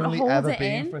hold it in. I've only ever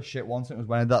been for a shit once. It was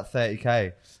when I did that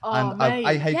 30K. And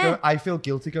I hate going, I feel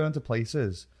guilty going to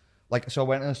places. Like, so I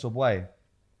went in a Subway,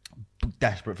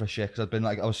 desperate for shit, because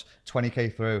I was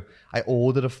 20K through. I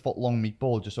ordered a foot-long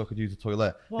meatball just so I could use the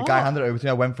toilet. What? The guy handed it over to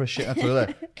me. I went for a shit in the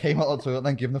toilet, came out of the toilet, and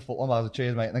then gave him the foot-long. I was like,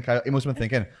 cheers, mate. And the guy, he must have been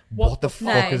thinking, what the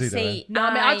fuck is he doing? No,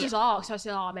 I just asked. I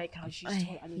said, oh, mate, can I use the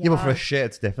toilet? Yeah, but for a shit,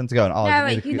 it's different to going, no,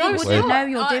 you wouldn't know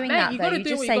you're doing that, though. You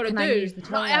just say, can I use the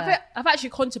toilet? I've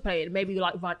actually contemplated maybe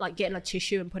like getting a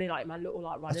tissue and putting like my little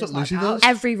like runners. That's what Lucy does.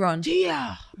 Every run.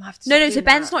 Yeah. No, so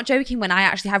Ben's not joking when I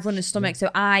actually have runner's stomach,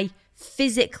 so I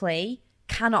physically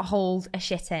cannot hold a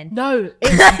shit in. No,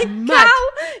 it's mad.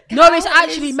 No, it's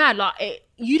actually mad. Like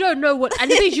you don't know what, and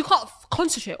the thing is, you can't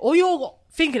concentrate. All you're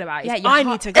thinking about is, I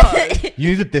need to go. You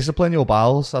need to discipline your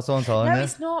bowels. That's what I'm telling you. No,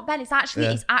 it's not, Ben. It's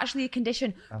actually a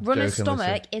condition. Runner's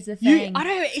stomach is a thing. I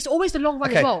don't know. It's always the long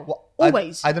run as well.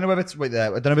 Always. I don't know whether it's I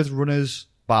don't know if it's runner's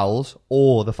bowels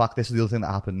or the fact this is the other thing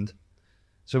that happened.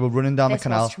 So we're running down the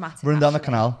canal.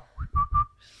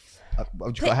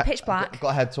 Pitch black. Got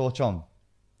a head torch on.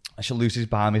 Lucy's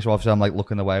behind me, so obviously I'm like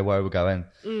looking away where we're going.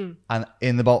 And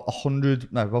in about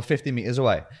 50 meters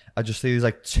away, I just see these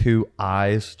like two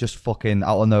eyes just fucking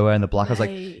out of nowhere in the black. I was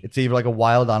like, it's either like a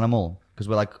wild animal, because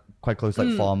we're like quite close to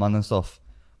like farmland and stuff,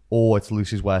 or it's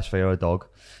Lucy's worst fear, a dog.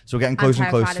 So we're getting closer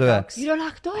and closer to it. You don't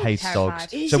like dogs? Hates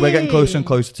dogs. So we're getting closer and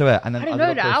closer to it. And then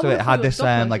I got close to it had this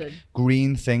like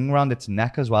green thing around its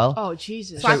neck as well. Oh,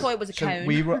 Jesus. So I thought it was a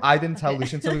cone. I didn't tell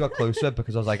Lucy until we got closer,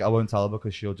 because I was like, I won't tell her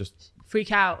because she'll just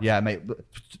freak out. Yeah, mate.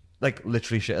 like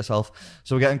literally shit herself.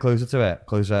 So we're getting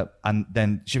closer, and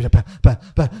then she was like, bah.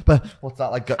 What's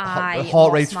that? Like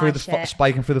heart rate's through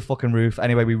spiking through the fucking roof.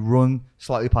 Anyway, we run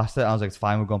slightly past it. I was like, it's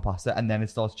fine, we're going past it, and then it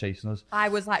starts chasing us. I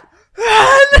was like,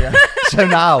 yeah. So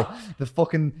now the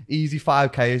fucking easy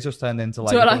 5k has just turned into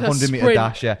like a 100-meter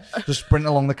dash. Yeah, just sprinting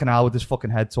along the canal with this fucking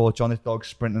head torch on. This dog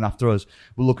sprinting after us.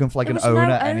 We're looking for like an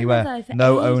owner anywhere.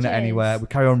 No owner anywhere. We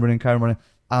carry on running.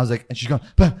 I was like, and she's going,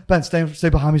 Ben, stay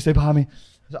behind me. So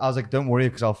I was like, don't worry,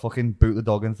 because I'll fucking boot the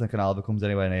dog into the canal if it comes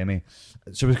anywhere near me.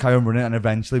 So we carry on running, and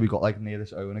eventually we got like near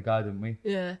this owner guy, didn't we?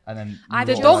 Yeah. And then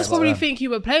the dogs probably think you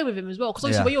were playing with him as well, because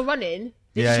obviously when you're running,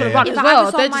 they just want to run as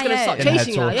well. They're just going to start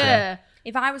chasing you. Yeah.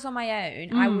 If I was on my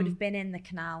own, I would have been in the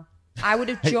canal. I would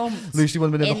have jumped. Lucy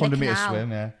would have been in the 100-meter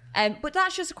swim, yeah. But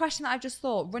that's just a question that I've just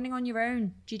thought. Running on your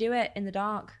own, do you do it in the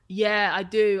dark? Yeah, I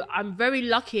do. I'm very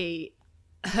lucky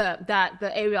that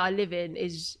the area I live in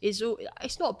is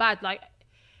it's not bad. Like,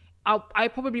 I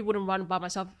probably wouldn't run by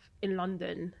myself in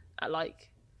London at like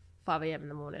 5 a.m. in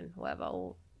the morning, whatever,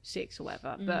 or 6 or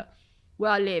whatever. But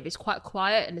where I live, it's quite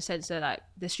quiet in the sense that like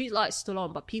the street lights still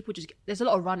on, but people there's a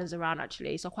lot of runners around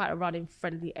actually. It's quite a running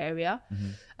friendly area.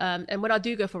 And when I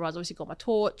do go for runs, obviously got my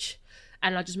torch,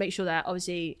 and I just make sure that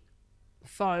obviously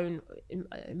phone,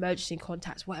 emergency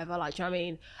contacts, whatever. Like, do you know what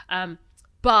I mean?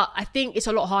 But I think it's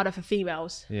a lot harder for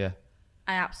females. Yeah.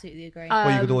 I absolutely agree.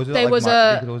 Well, you could always do that, you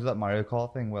could always do that Mario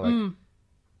Kart thing where like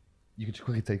you could just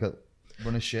quickly take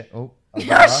run a shit. Oh,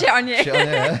 shit on you. Shit on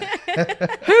you.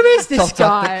 Yeah. Who is this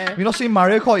guy? Have you not seen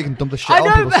Mario Kart? You can dump the shit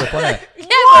on people slip on it.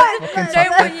 Yeah,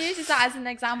 no one uses that as an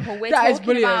example. We're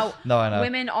talking about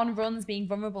women on runs being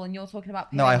vulnerable, and you're talking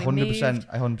about people I 100%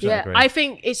 agree. I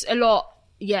think it's a lot.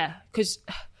 Yeah, because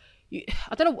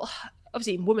I don't know.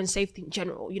 Obviously, women's safety in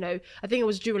general, you know, I think it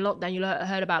was during lockdown, you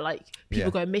heard about like people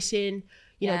going missing,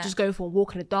 you know, just going for a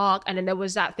walk in the dark. And then there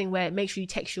was that thing where make sure you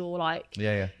text your like,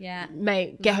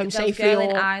 mate, get home safely. There was a girl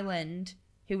in Ireland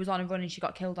who was on a run and she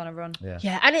got killed on a run.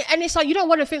 Yeah. And it's like, you don't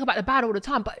want to think about the bad all the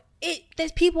time, but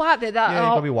there's people out there that you've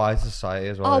got to be wise to society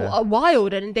as well. Are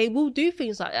wild, and they will do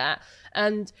things like that.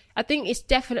 And I think it's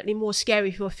definitely more scary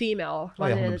if you're a female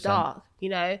running in the dark, you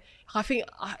know. I think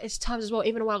it's times as well,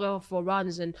 even when I go for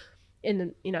runs and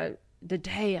in the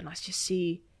day, and I just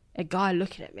see a guy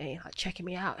looking at me, like checking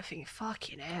me out, I think,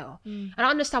 fucking hell. And I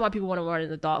understand why people want to run in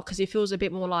the dark, because it feels a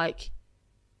bit more like,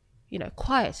 you know,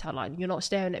 quiet. Like you're not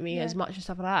staring at me as much and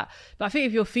stuff like that. But I think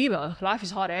if you're female, life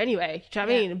is harder anyway. Do you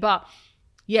know what I mean? But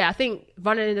yeah, I think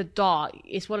running in the dark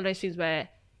is one of those things where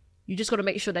you just got to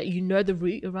make sure that you know the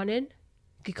route you're running.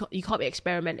 You can't be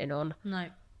experimenting on. No.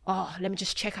 Oh, let me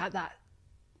just check out that,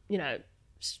 you know,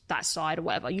 that side or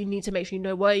whatever. You need to make sure you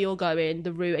know where you're going,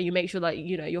 the route, and you make sure that,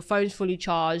 you know, your phone's fully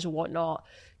charged or whatnot.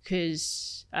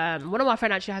 Because one of my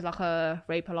friends actually has like a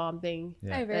rape alarm thing.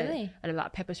 Oh, really? And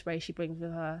like pepper spray she brings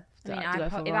with her.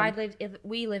 If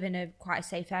we live in a quite a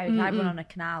safe area, I run on a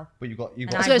canal. But you got.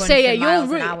 I was going to say, your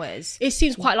route, it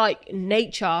seems quite like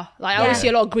nature. Like I always see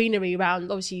a lot of greenery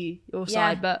around, obviously your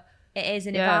side, but. It is,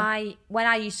 and when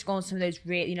I used to go on some of those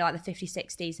really, you know, like the 50s,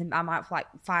 60s, and I'm out for like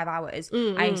 5 hours,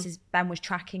 Ben was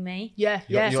tracking me. Yeah.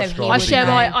 So I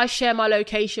share my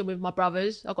location with my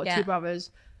brothers. I've got 2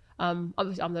 brothers.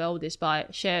 Obviously I'm the oldest, but I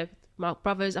share my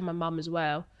brothers and my mum as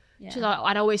well. Yeah. So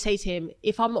I'd always say to him,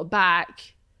 if I'm not back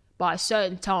by a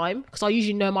certain time, because I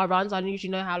usually know my runs, I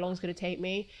usually know how long it's going to take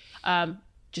me,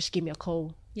 just give me a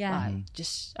call. Yeah.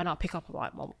 And I'll pick up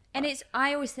like mom. And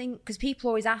I always think, because people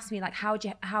always ask me like, how do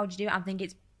you do it? I think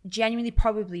it's genuinely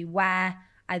probably where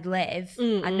I'd live.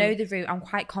 I know the route. I'm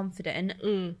quite confident.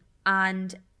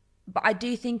 But I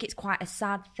do think it's quite a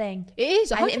sad thing. It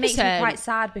is. 100%. It makes me quite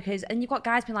sad because, and you've got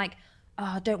guys being like,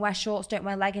 oh, don't wear shorts, don't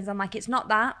wear leggings. I'm like, it's not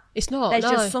that. It's not. There's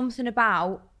just something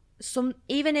about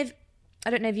even if, I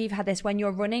don't know if you've had this, when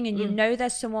you're running and you know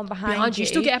there's someone behind you. You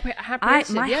still get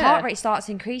apprehensive. My heart rate starts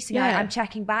increasing. Yeah. I'm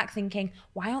checking back thinking,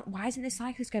 why isn't this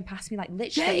cyclist going past me? Like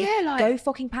literally, go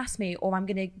fucking past me or I'm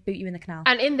going to boot you in the canal.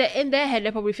 And in their head,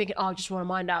 they're probably thinking, oh, I just want to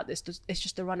mind out this. It's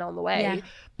just a runner on the way. Yeah.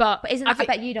 But isn't that, I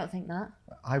bet you don't think that.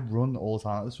 I run all the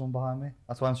time. There's someone behind me.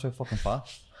 That's why I'm so fucking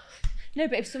fast. No,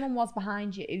 but if someone was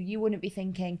behind you, you wouldn't be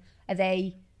thinking,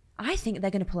 I think they're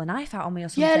going to pull a knife out on me or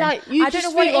something. Yeah, like you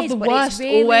just think of the worst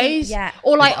really, always. Yeah.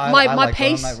 Or like I my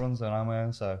pace. Night runs on my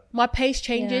own, so my pace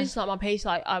changes. Like my pace,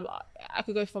 like I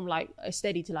could go from like a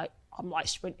steady to like I'm like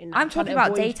sprinting. I'm talking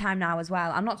about daytime now as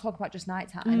well. I'm not talking about just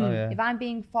nighttime. If I'm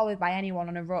being followed by anyone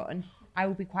on a run, I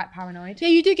would be quite paranoid. Yeah,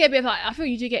 you do get a bit of like, I feel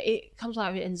you do get, it comes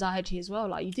out with anxiety as well.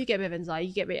 Like you do get a bit of anxiety,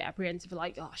 you get a bit apprehensive,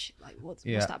 like, oh shit, like what's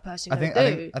that person going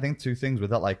to do? I think 2 things with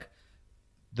that, like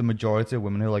the majority of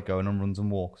women who like going on runs and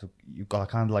walks, you've got to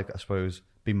kind of like, I suppose,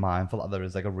 be mindful that there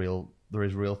is like a real there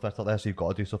is real threats out there. So you've got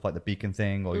to do stuff like the beacon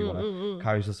thing, or you want to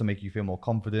carry stuff to make you feel more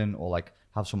confident, or like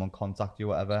have someone contact you,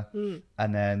 whatever.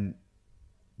 And then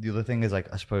the other thing is,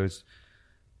 like, I suppose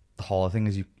the whole thing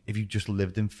is, if you just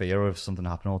lived in fear of something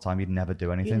happening all the time, you'd never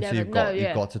do anything. So you've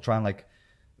got to try and like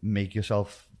make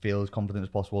yourself feel as confident as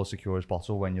possible, as secure as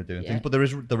possible when you're doing things. But there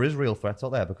is real threats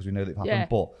out there, because we know they've happened.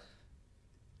 But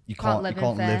you can't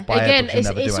live by again, it.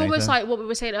 It's almost like what we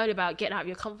were saying earlier about getting out of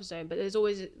your comfort zone, but there's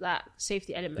always that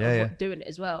safety element of doing it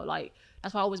as well. Like,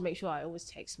 that's why I always make sure I always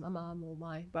text my mum or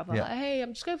my brother, like, hey,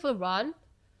 I'm just going for a run.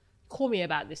 Call me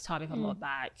about this time if I'm not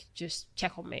back. Just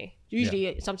check on me.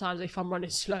 Usually, sometimes if I'm running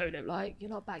slow, they're like, you're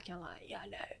not back. I'm like, yeah, I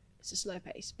know. It's a slow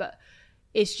pace. But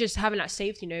it's just having that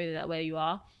safety, know that where you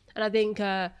are. And I think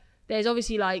there's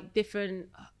obviously like different,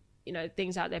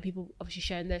 things out there. People obviously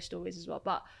sharing their stories as well.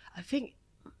 But I think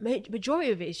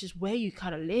majority of it is just where you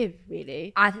kind of live,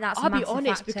 really. I think that's a massive I'll be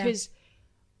honest, factor. because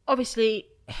obviously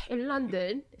in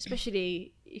London,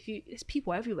 especially there's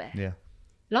people everywhere. Yeah.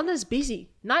 London's busy.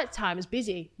 Nighttime is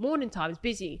busy. Morning time is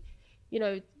busy.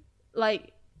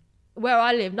 Like where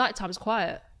I live, nighttime is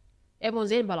quiet.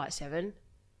 Everyone's in by like 7,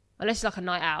 unless it's like a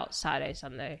night out, Saturday,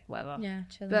 Sunday, whatever. Yeah,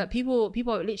 chilling. But people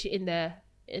are literally in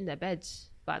their beds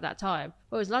by that time.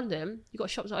 Whereas London, you got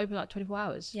shops that open like 24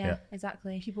 hours. Yeah,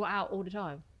 exactly. People are out all the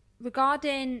time.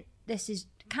 Regarding this, is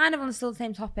kind of on still the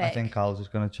same topic. I think Carl's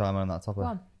just going to chime in on that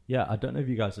topic. Yeah, I don't know if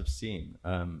you guys have seen.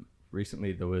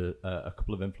 Recently, there were a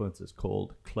couple of influencers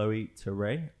called Chloe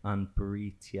Teray and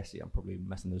Brie Tiesi. I'm probably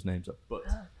messing those names up, but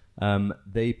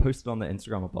they posted on their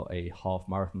Instagram about a half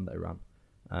marathon they ran,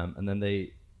 and then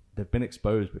they've been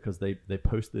exposed because they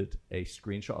posted a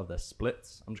screenshot of their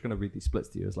splits. I'm just going to read these splits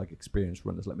to you as like experienced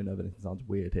runners. Let me know if anything sounds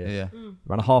weird here. Yeah.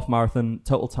 Ran a half marathon,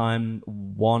 total time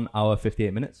 1 hour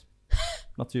 58 minutes.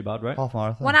 Not too bad, right? Half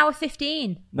marathon. 1 hour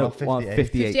 15. No, 58.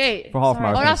 58 for half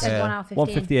Sorry. marathon. Oh, that's 1 hour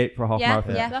 15. 1:58 for a half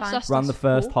marathon. Yeah, That's Ran the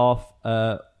first cool.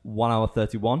 half 1 hour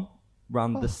 31.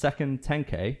 Ran the second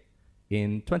 10k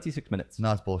in 26 minutes. No,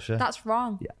 that's bullshit. That's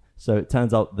wrong. Yeah. So it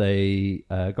turns out they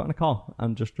got in a car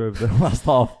and just drove the last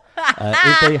half.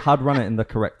 If they had run it in the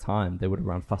correct time, they would have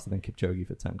run faster than Kipchoge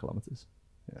for 10 kilometers.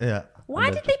 Yeah. Why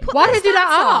did they put Why that did they do that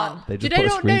stats up? They Do just they put a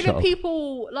not know screenshot that up.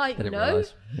 people like They didn't know?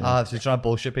 realise. So you're trying to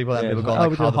bullshit people, and Yeah, people it's going like, like,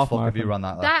 we how did a the half fuck have you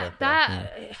marathon.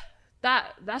 run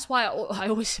that? That's why I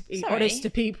always be Sorry. honest to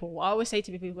people. I always say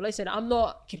to people, listen, I'm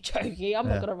not Kipchoge. I'm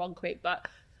not gonna run quick, but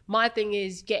my thing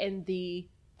is getting the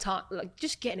time, like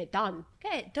just getting it done.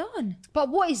 Get it done. But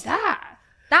what is that?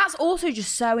 That's also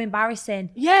just so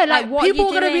embarrassing. Yeah, like what people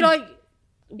you're are gonna be doing. like,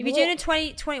 If you're doing a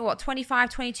 25,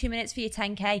 22 minutes for your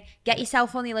 10k, get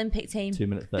yourself on the Olympic team. 2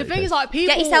 minutes 30. the thing is like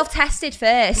people Get yourself tested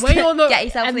first. when you're not, Get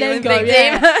yourself on and the then Olympic go, team.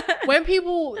 yeah. When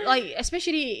people like,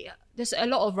 especially there's a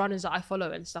lot of runners that I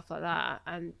follow and stuff like that,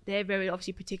 and they're very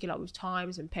obviously particular with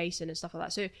times and pacing and stuff like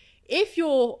that. So if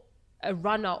you're a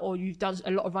runner or you've done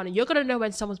a lot of running, you're gonna know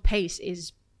when someone's pace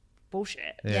is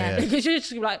bullshit. Yeah. Because you're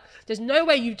just like, there's no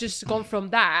way you've just gone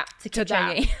from that to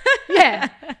that. Kipchoge. Yeah,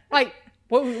 like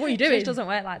what are you doing? It doesn't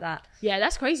work like that. Yeah,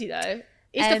 that's crazy though.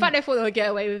 It's the fact they thought they would get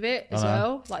away with it as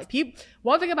well. Like people,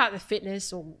 one thing about the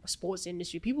fitness or sports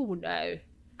industry, people will know.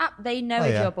 They know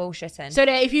if you're bullshitting. So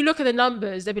that if you look at the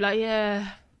numbers, they'll be like,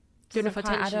 yeah, doing it for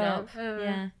Doesn't quite attention add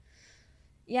now. up.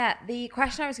 Yeah. The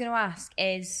question I was going to ask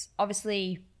is,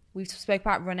 obviously, we've spoke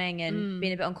about running and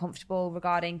being a bit uncomfortable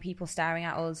regarding people staring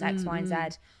at us, X, Y, and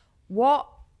Z. What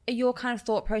are your kind of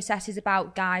thought processes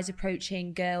about guys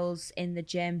approaching girls in the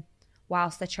gym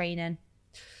whilst they're training?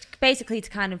 Basically to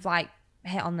kind of like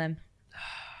hit on them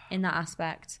in that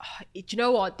aspect. Do you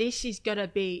know what? This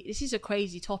is a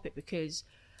crazy topic because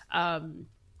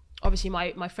obviously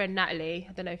my friend Natalie,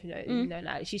 I don't know if you know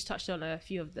Natalie, she's touched on a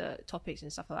few of the topics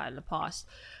and stuff like that in the past.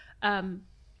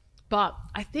 But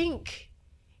I think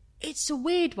it's a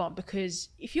weird one because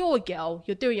if you're a girl,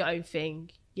 you're doing your own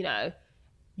thing,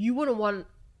 you wouldn't want,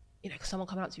 someone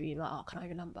coming up to you like, oh, can I have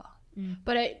your number?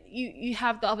 But you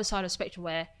have the other side of the spectrum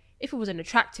where if it was an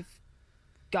attractive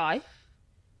guy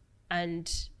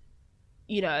and,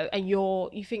 and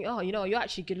you think, oh, you're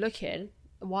actually good looking,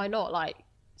 why not? Like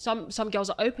some girls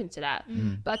are open to that.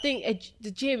 But I think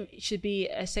the gym should be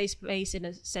a safe space in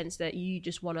a sense that you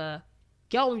just want to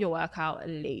get on with your workout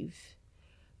and leave.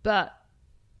 But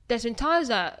there's been times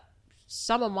that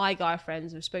some of my guy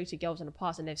friends have spoken to girls in the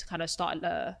past and they've kind of started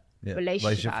a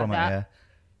relationship out of that. Yeah.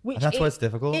 Which And that's why it's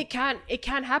difficult. It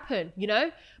can happen,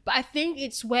 But I think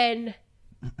it's when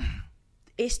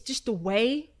it's just the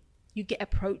way you get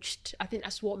approached. I think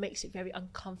that's what makes it very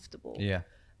uncomfortable. Yeah.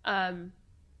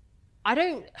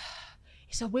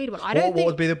 It's a weird one. What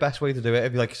would be the best way to do it?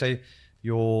 If you say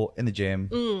you're in the gym,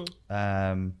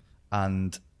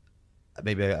 and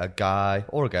maybe a guy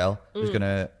or a girl is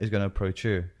gonna approach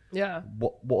you,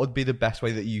 what would be the best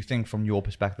way that you think from your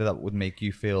perspective that would make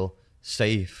you feel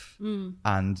safe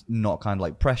and not kind of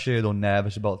like pressured or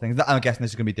nervous about things? I'm guessing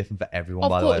this is gonna be different for everyone.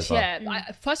 By the way,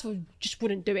 I, first of all, just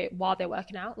wouldn't do it while they're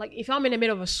working out. Like if I'm in the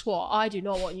middle of a squat, I do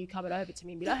not want you coming over to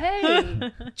me and be like,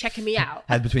 hey, checking me out,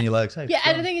 head between your legs. Hey,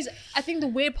 and the thing is, I think the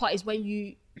weird part is when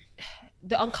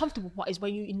the uncomfortable part is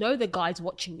when you know the guy's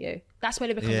watching you. That's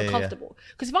when it becomes uncomfortable.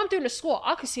 Because if I'm doing a squat,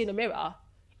 I can see in the mirror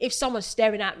if someone's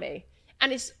staring at me,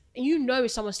 and it's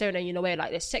if someone's staring at you in a way like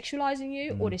they're sexualizing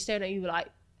you or they're staring at you like,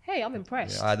 hey, I'm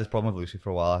impressed. I had this problem with Lucy for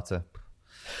a while. I had to...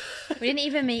 We didn't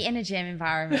even meet in a gym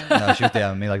environment. No, she was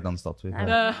DMing me like non-stop too.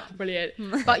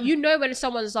 Brilliant. But when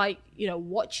someone's like,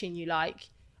 watching you like,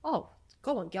 oh,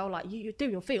 go on, girl, like you're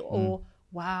doing your thing, or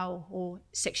wow, or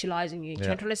sexualizing you. Do you know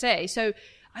what I'm trying to say? So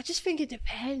I just think it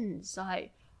depends.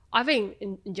 Like, I think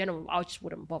in general, I just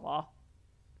wouldn't bother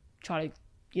trying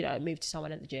to, move to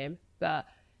someone at the gym. But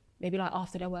maybe like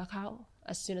after their workout,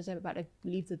 as soon as they're about to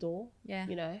leave the door. Yeah.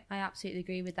 I absolutely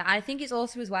agree with that. I think it's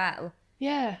also as well.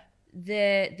 Yeah.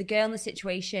 The girl in the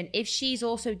situation, if she's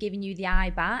also giving you the eye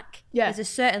back, there's a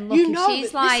certain look.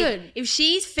 If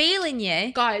she's feeling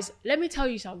you, guys, let me tell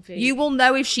you something. You will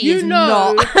know if she is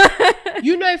not.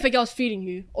 You know if a girl's feeling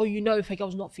you, or you know if a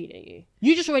girl's not feeling you.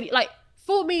 You just already, like,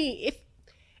 for me,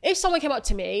 if someone came up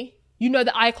to me, you know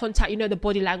the eye contact, you know the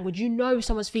body language, you know if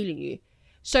someone's feeling you.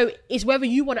 So it's whether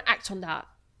you want to act on that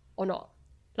or not.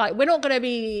 Like, we're not going to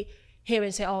be here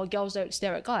and say, oh, girls don't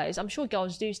stare at guys. I'm sure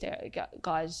girls do stare at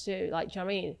guys too. Like, do you know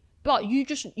what I mean? But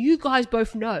you guys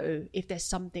both know if there's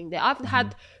something there. I've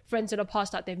had friends in the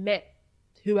past that they've met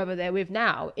whoever they're with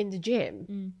now in the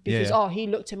gym because, he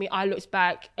looked at me, I looked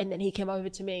back, and then he came over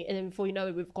to me. And then before you know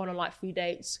it, we've gone on like 3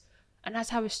 dates. And that's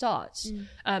how it starts.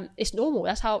 It's normal.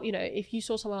 That's how, if you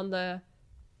saw someone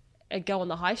a girl on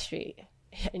the high street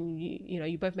and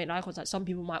you both made eye contact, some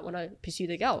people might want to pursue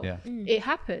the girl. Yeah. It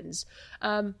happens.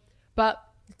 But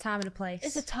the time and a place.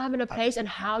 It's a time and a place and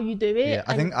how you do it. Yeah,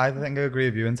 I think I agree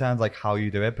with you in terms of like how you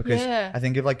do it, because I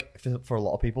think for a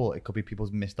lot of people, it could be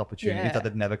people's missed opportunities that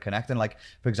they'd never connect. And like,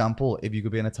 for example, if you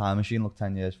could be in a time machine, look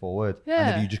 10 years forward,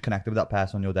 and if you just connected with that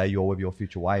person on your day, you're with your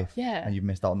future wife, and you've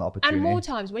missed out on that opportunity. And more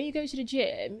times when you go to the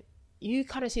gym, you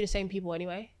kind of see the same people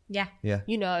anyway. Yeah.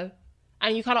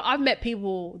 And you kind of, I've met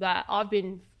people that I've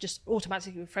been just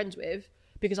automatically friends with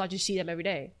because I just see them every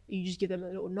day. You just give them a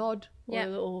little nod or a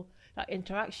little like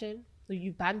interaction, or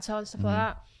you banter and stuff like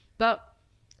that. But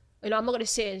I'm not going to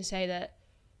sit and say that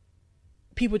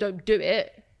people don't do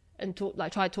it and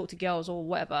try to talk to girls or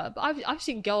whatever. But I've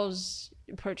seen girls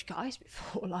approach guys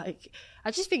before. Like,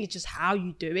 I just think it's just how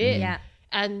you do it. Yeah.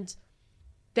 And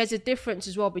there's a difference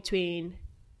as well between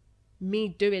me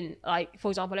doing, like, for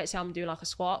example, let's say I'm doing like a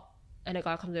squat and a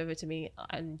guy comes over to me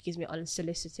and gives me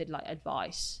unsolicited like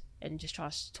advice and just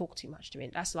tries to talk too much to me.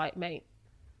 That's like, mate,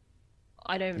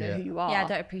 I don't even know who you are. Yeah, I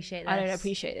don't appreciate this. I don't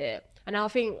appreciate it. And I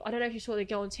think, I don't know if you saw the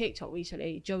girl on TikTok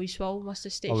recently, Joey Swole must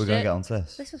have stitched it. We're going to get onto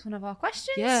this. This was one of our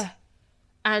questions. Yeah.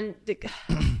 And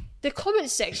the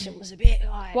comment section was a bit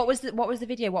like... What was the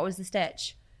video? What was the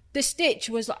stitch? The stitch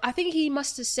was, like, I think he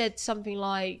must have said something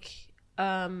like...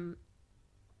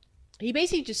 he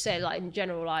basically just said, like, in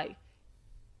general, like,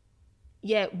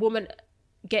 yeah, woman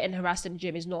getting harassed in the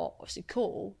gym is not obviously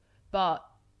cool, but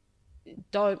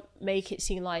don't make it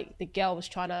seem like the guy's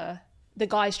trying to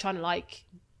like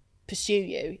pursue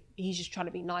you. He's just trying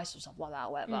to be nice or something like that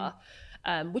or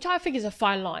whatever. Which I think is a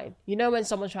fine line. You know when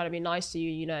someone's trying to be nice to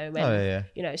you,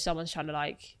 when someone's trying to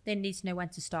like... They need to know when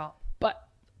to stop. But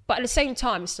at the same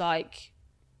time, it's like,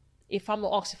 if I'm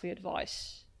not asking for your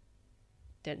advice,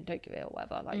 then don't give it or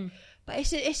whatever. Like, but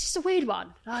it's just a weird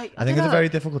one. Like, I think it's a very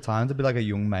difficult time to be like a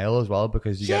young male as well,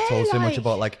 because you get told so much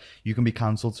about like you can be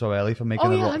cancelled so early for making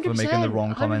the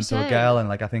wrong comment to a girl, and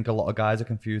like I think a lot of guys are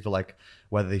confused of like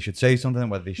whether they should say something,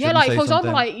 whether they shouldn't say something. Yeah, like for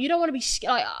example, like you don't want to be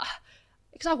like,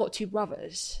 because I've got 2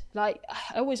 brothers. Like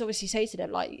I always obviously say to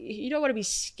them, like, you don't want to be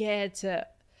scared to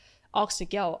ask the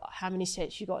girl how many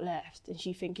sets you got left, and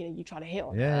she thinking you trying to hit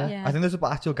on her. Yeah, I think there's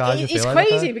actual guys. It's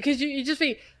crazy because you just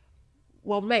think,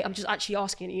 well, mate, I'm just actually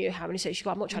asking you how many sets you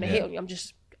got. I'm not trying to hit on you.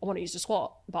 I want to use the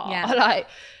squat. But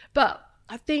but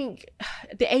I think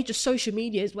the age of social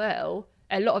media as well,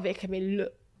 a lot of it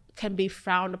can be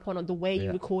frowned upon on the way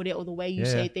you record it or the way you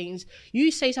say things. You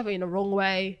say something in the wrong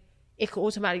way, it could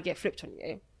automatically get flipped on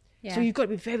you. Yeah. So you've got to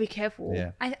be very careful.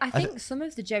 Yeah. I think some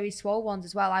of the Joey Swole ones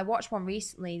as well. I watched one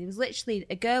recently. There was literally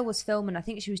a girl was filming. I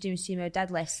think she was doing sumo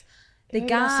deadlifts. The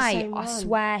guy, I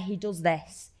swear, he does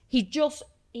this. He just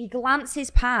he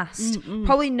glances past,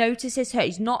 probably notices her,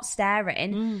 he's not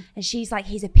staring, and she's like,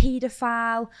 he's a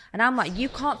paedophile, and I'm like, you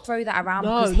can't throw that around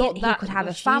because he could have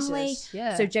a family.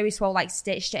 Yeah. So Joey Swole like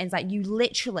stitched it and it's like, you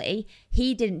literally,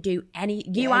 he didn't do any,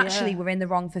 you actually were in the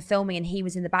wrong for filming, and he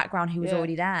was in the background who was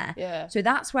already there. Yeah. So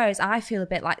that's where I feel a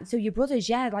bit like, so your brothers,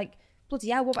 like, bloody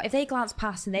hell, what about if they glance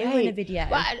past and they were in a video?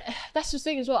 But that's the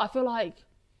thing as well. I feel like,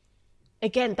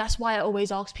 again, that's why I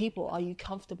always ask people, are you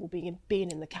comfortable being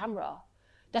in the camera?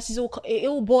 It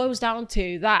all boils down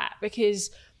to that,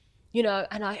 because, you know,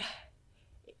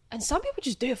 and some people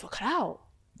just do it for clout.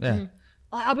 Yeah.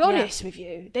 I'll be honest with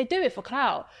you. They do it for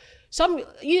clout. Some,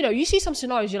 you know, you see some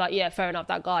scenarios, you're like, yeah, fair enough,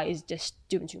 that guy is just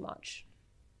doing too much.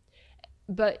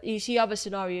 But you see other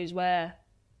scenarios where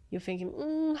you're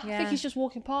thinking, I think he's just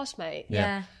walking past, mate.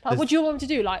 Yeah. Like, what do you want him to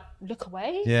do? Like, look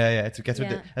away? Yeah. It gets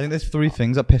ridiculous. I think there's 3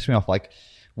 things that piss me off. Like,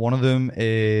 one of them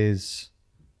is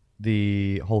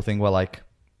the whole thing where, like,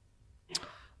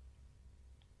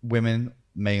 women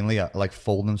mainly like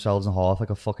fold themselves in half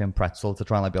like a fucking pretzel to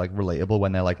try and like be like relatable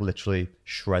when they're like literally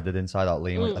shredded inside out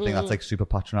lean. I think that's like super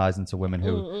patronizing to women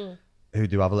who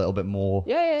do have a little bit more.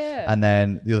 Yeah. And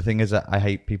then the other thing is that I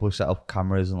hate people who set up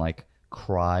cameras and like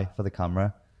cry for the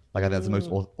camera. Like I think that's the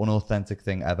most unauthentic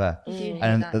thing ever.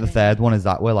 And the third one is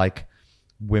that where like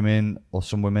women or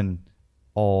some women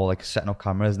are like setting up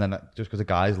cameras, and then just because the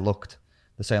guys looked,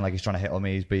 they're saying like he's trying to hit on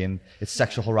me, it's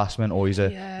sexual harassment, or he's a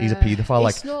paedophile.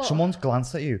 Like someone's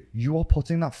glanced at you. You are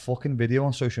putting that fucking video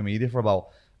on social media for about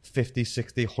 50,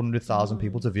 60, 100,000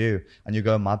 people to view, and you're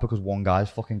going mad because one guy's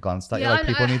fucking glanced at you. Like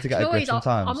people need to get a grip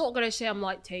sometimes. I'm not going to say I'm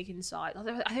like taking sides. I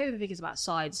don't even think it's about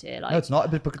sides here. Like, no, it's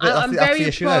not. But that's the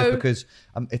issue though, because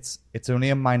it's only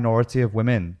a minority of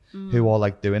women who are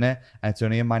like doing it, and it's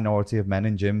only a minority of men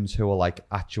in gyms who are like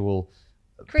actual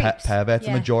perverts.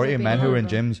 The majority of men who are in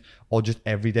gyms are just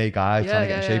everyday guys trying to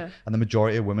get in shape, and the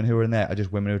majority of women who are in there are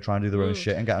just women who are trying to do their own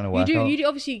shit and getting a workout. You do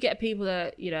obviously get people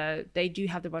that, you know, they do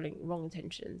have the wrong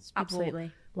intentions. People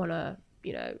absolutely want to,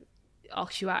 you know,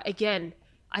 ask you out. Again,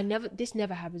 this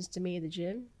never happens to me in the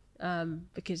gym,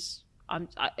 because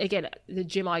again, the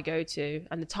gym I go to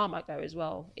and the time I go as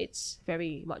well, it's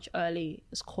very much early,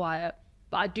 it's quiet.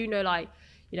 But I do know, like,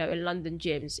 you know, in London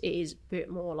gyms, it is a bit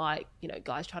more like, you know,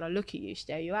 guys trying to look at you,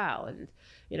 stare you out, and,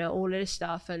 you know, all of this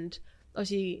stuff. And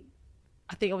obviously,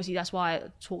 I think obviously that's why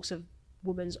talks of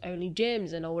women's only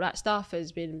gyms and all that stuff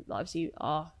has been obviously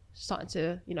are starting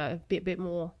to, you know, be a bit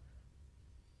more,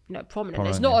 you know, prominent.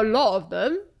 There's not a lot of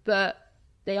them, but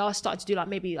they are starting to do like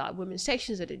maybe like women's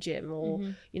sections at the gym, or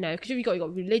you know, because you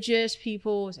got religious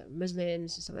people, so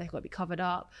Muslims and stuff, they've got to be covered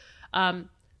up.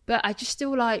 But I just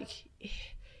still like,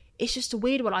 it's just a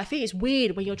weird one. I think it's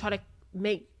weird when you're trying to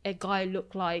make a guy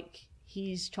look like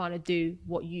he's trying to do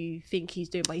what you think he's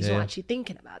doing, but he's not actually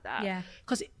thinking about that. Yeah.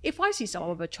 Because if I see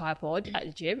someone with a tripod at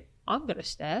the gym, I'm gonna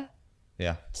stare.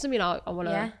 Yeah. Doesn't mean I want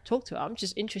to talk to her. I'm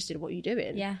just interested in what you're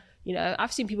doing. Yeah. You know,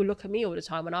 I've seen people look at me all the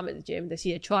time when I'm at the gym. They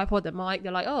see a tripod, the mic,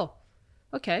 they're like, oh,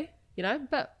 okay, you know.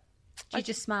 But I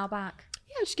just smile back.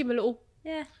 Yeah, just give him a little.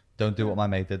 Yeah. Don't do what my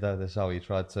mate did though. This is how he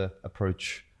tried to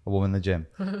approach a woman in the gym.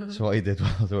 So what he did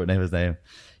was, I don't know his name.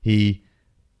 He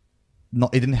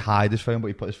didn't hide his phone, but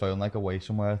he put his phone like away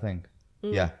somewhere, I think.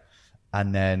 Yeah.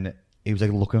 And then he was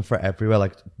like looking for it everywhere,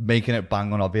 like making it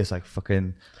bang on obvious, like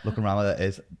fucking looking around where it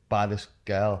is by this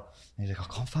girl. And he's like,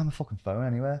 I can't find my fucking phone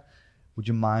anywhere. Would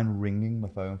you mind ringing my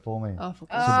phone for me? Oh, so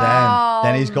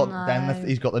then he's got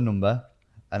the number,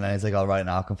 and then he's like, all right,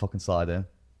 now I can fucking slide in.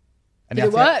 And did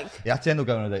it work? He had to end up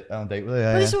going on a date with her.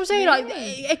 Yeah, but that's what I'm saying. Like,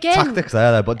 again, tactics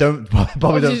there, but don't fucking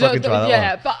try that.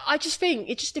 Yeah, but I just think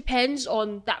it just depends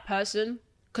on that person.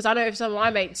 Because I know if some of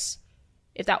my mates,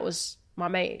 if that was my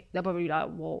mate, they'll probably be like,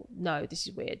 well, no, this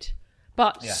is weird.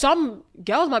 But some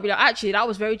girls might be like, actually, that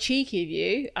was very cheeky of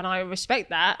you, and I respect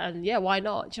that, and yeah, why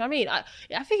not? Do you know what I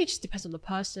mean? I think it just depends on the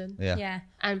person. Yeah.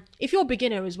 And if you're a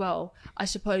beginner as well, I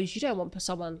suppose you don't want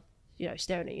someone, you know,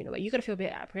 staring at you in a way. You got to feel a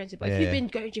bit apprehensive. But if you've been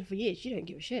going to gym for years, you don't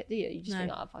give a shit, do you? You just think,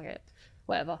 oh, fuck it,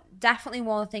 whatever. Definitely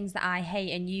one of the things that I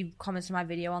hate, and you commented on my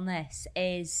video on this,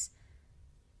 is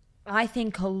I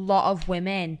think a lot of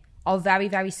women are very,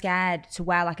 very scared to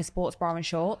wear like a sports bra and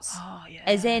shorts. Oh, yeah.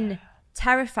 As in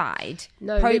terrified,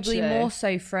 probably literally more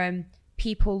so from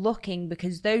people looking,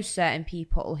 because those certain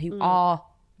people who are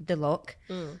the look,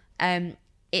 it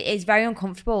is very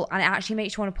uncomfortable, and it actually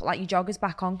makes you want to put like your joggers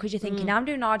back on, because you're thinking, now I'm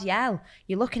doing RDL,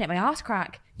 you're looking at my arse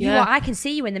crack. I can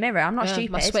see you in the mirror, I'm not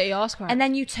stupid. My sweaty arse crack. And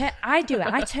then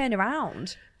I turn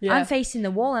around. I'm facing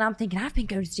the wall and I'm thinking, I've been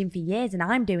going to the gym for years and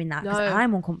I'm doing that because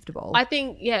I'm uncomfortable. I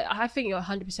think you're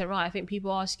 100% right. I think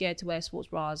people are scared to wear sports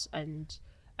bras and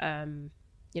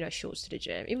you know, shorts to the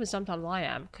gym. Even sometimes I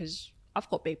am, because I've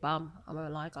got big bum. I'm not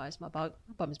gonna lie, guys. My bum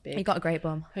is big. You got a great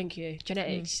bum. Thank you.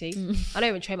 Genetics, see? I don't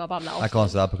even train my bum that often. I can't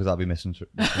say that because I'll be missing.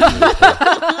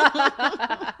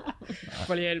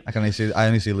 Brilliant. I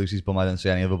only see Lucy's bum. I don't see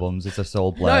any other bums. It's just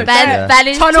all blurred. Ben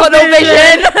is tunnel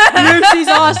vision. Lucy's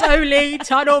ass only.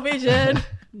 Tunnel vision.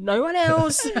 No one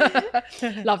else.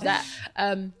 Love that.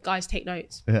 Guys, take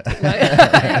notes. Take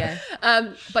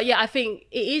notes. But yeah, I think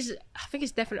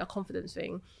it's definitely a confidence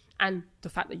thing, and the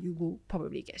fact that you will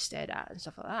probably get stared at and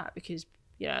stuff like that, because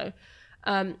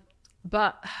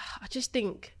but I just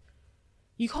think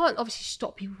you can't obviously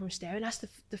stop people from staring. That's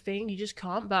the thing. You just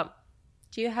can't. But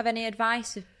do you have any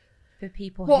advice for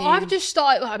people? Well, I've just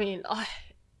started. I mean,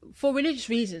 for religious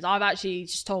reasons, I've actually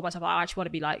just told myself I actually want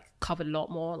to be like covered a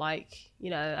lot more. Like,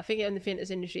 I think in the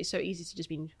fitness industry, it's so easy to just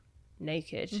be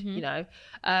naked,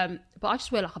 but I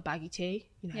just wear like a baggy tee,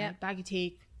 baggy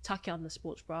tee, tuck it on the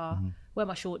sports bra, wear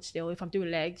my shorts still. If I'm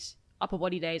doing legs, upper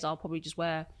body days, I'll probably just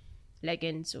wear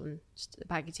leggings and just a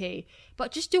baggy tee.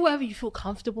 But just do whatever you feel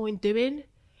comfortable in doing.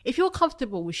 If you're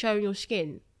comfortable with showing your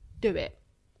skin, do it.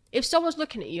 If someone's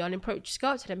looking at you and approach, just go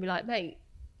up to them and be like, mate,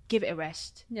 give it a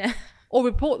rest. Yeah. Or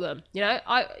report them.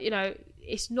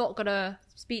 It's not gonna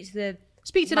speak to the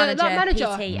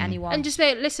manager, PT, anyone, and just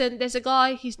say, listen, there's a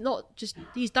guy. He's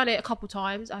done it a couple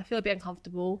times. I feel a bit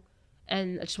uncomfortable,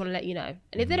 and I just want to let you know.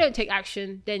 And if they don't take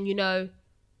action, then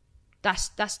that's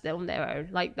them on their own.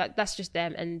 Like that's just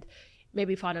them, and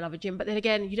maybe find another gym. But then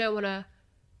again, you don't want to,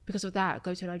 because of that,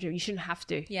 go to another gym. You shouldn't have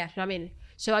to. Yeah. You know what I mean?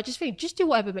 So I just think just do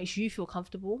whatever makes you feel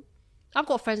comfortable. I've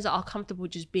got friends that are comfortable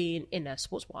just being in a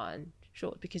sports bra and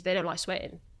shorts because they don't like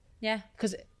sweating. Yeah.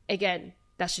 Because again,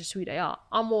 that's just who they are.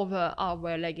 I'm more of I'll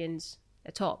wear leggings,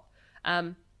 a top.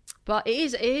 But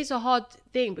it is a hard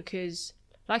thing because,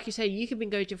 like you say, you could be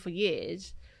going to gym for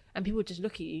years and people just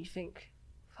look at you and you think,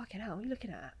 fucking hell, what are you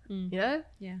looking at? Yeah.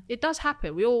 It does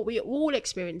happen. We all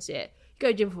experience it. You go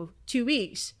to gym for 2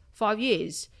 weeks, 5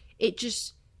 years.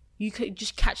 You could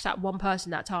just catch that one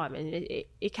person that time, and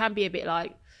it can be a bit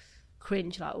like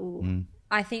cringe, like, ooh.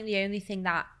 I think the only thing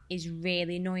that is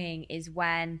really annoying is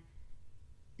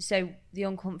so the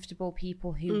uncomfortable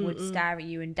people who would stare at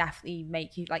you and definitely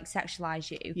make you like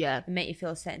sexualize you, and make you feel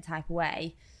a certain type of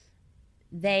way.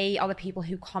 They are the people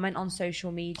who comment on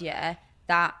social media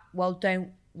that, well,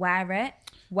 don't wear it,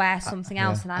 wear something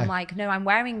else. And I'm like, no, I'm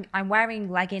wearing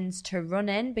leggings to run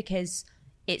in because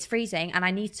it's freezing and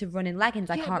I need to run in leggings.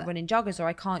 I can't run in joggers, or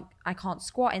I can't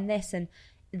squat in this, and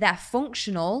they're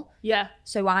functional. Yeah.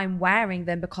 So I'm wearing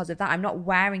them because of that. I'm not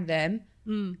wearing them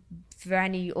for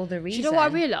any other reason. Do you know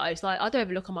what I realised? Like, I don't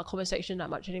even look at my comment section that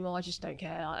much anymore. I just don't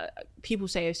care. Like, people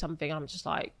say something and I'm just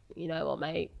like, you know what,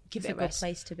 mate, give it a rest. It's a good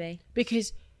place to be.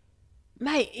 Because,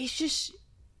 mate, it's just,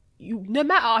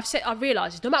 I've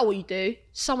realised, no matter what you do,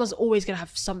 someone's always going to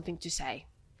have something to say.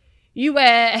 You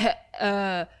wear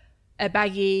a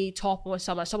baggy top or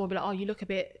someone will be like, oh, you look a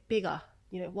bit bigger.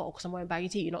 You know what? Because I'm wearing baggy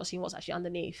tee, you're not seeing what's actually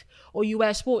underneath. Or you wear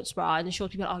a sports bra and the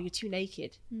short people are like, oh, you're too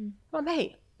naked. Well,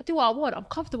 mate, I do what I want. I'm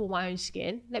comfortable with my own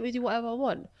skin. Let me do whatever I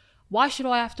want. Why should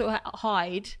I have to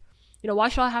hide? Why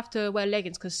should I have to wear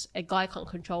leggings because a guy can't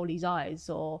control his eyes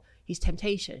or his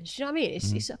temptations? Do you know what I mean?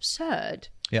 It's absurd.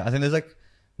 Yeah, I think there's like,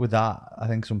 with that, I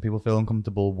think some people feel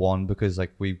uncomfortable, one, because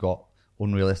like we've got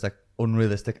unrealistic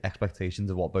expectations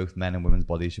of what both men and women's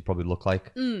bodies should probably look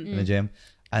like in the gym.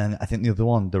 And I think the other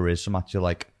one, there is some actually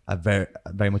like a very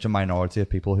much a minority of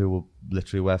people who will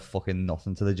literally wear fucking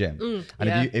nothing to the gym.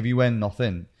 If you wear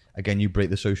nothing, again, you break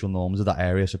the social norms of that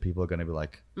area, so people are going to be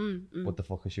like, what the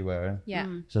fuck is she wearing? Yeah.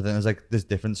 So then there's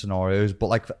different scenarios, but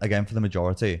like again, for the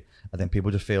majority, I think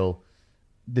people just feel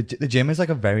the gym is like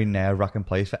a very nerve-wracking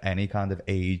place for any kind of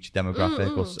age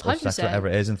demographic or sex, whatever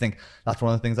it is. And I think that's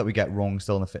one of the things that we get wrong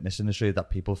still in the fitness industry, that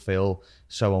people feel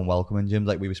so unwelcome in gyms.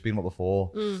 Like we were speaking about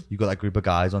before, you've got that group of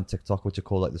guys on TikTok which are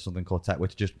called like, there's something called tech,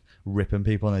 which are just ripping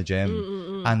people in the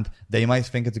gym, and they might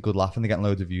think it's a good laugh and they're getting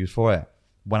loads of views for it.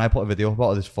 When I put a video up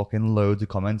about it, there's fucking loads of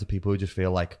comments of people who just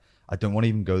feel like, I don't want to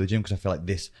even go to the gym because I feel like I'm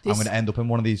going to end up in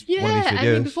one of these videos. And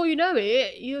then before you know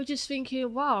it, you're just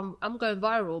thinking, wow, I'm going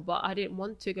viral, but I didn't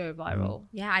want to go viral.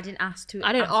 Yeah, I didn't ask to go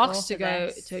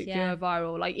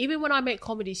viral. Like, even when I make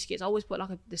comedy skits, I always put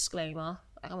like a disclaimer.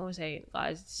 Like, I'm always saying,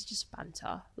 guys, this is just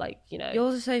banter. Like,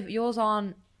 yours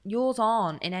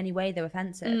aren't in any way they're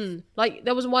offensive. Like,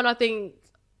 there was one, I think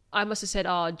I must have said,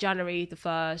 January the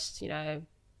 1st,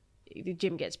 the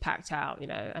gym gets packed out,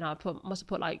 and I must have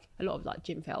put like a lot of like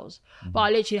gym fails. But I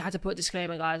literally had to put a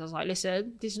disclaimer, guys. I was like,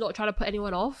 listen, this is not trying to put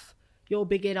anyone off. You're a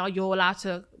beginner, you're allowed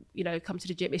to, come to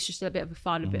the gym. It's just a bit of a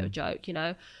fun, a bit of a joke,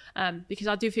 because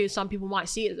I do feel some people might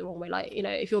see it the wrong way. Like,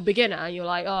 if you're a beginner and you're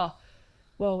like, oh,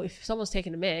 well, if someone's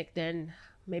taking a mic, then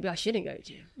maybe I shouldn't go to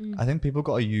gym. I think people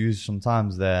got to use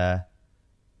sometimes their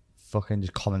fucking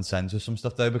just common sense with some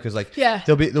stuff though, because like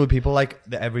there'll be people like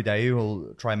that every day who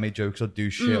will try and make jokes or do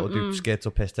shit or do skits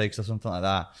or piss takes or something like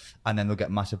that, and then they'll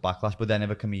get massive backlash. But then if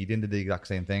a comedian did the exact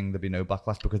same thing, there'd be no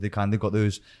backlash because they kind of got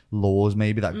those laws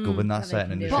maybe that govern that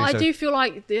certain industry. But I do feel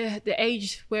like the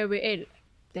age where we're in,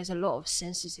 there's a lot of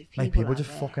sensitive people. Like people just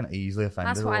fucking easily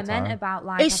offended. That's what I meant about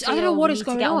like. I don't know what is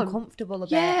going on. Uncomfortable a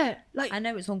bit. Yeah, like I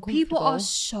know it's uncomfortable. People are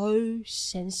so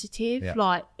sensitive, Yeah.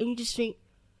 like, and you just think,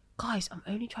 guys, I'm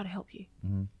only trying to help you.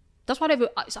 That's why I never.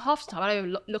 It's half the time I don't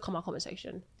even look at my comment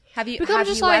section. Have you Because I'm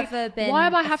just like, ever been why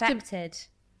am I affected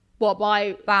What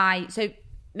by? so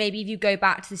maybe if you go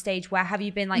back to the stage where have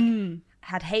you been like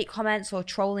had hate comments or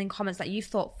trolling comments that you've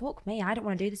thought, fuck me, I don't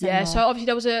want to do this anymore. Yeah. So obviously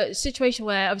there was a situation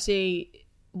where obviously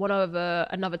one of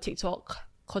another TikTok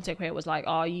content creator was like,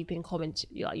 "Oh, you've been commenting,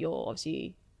 like you're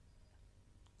obviously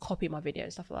copying my video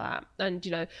and stuff like that." And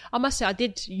you know, I must say I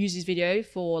did use his video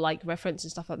for like reference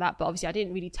and stuff like that, but obviously I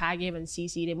didn't really tag him and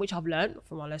CC'd him, which I've learned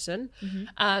from my lesson.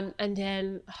 And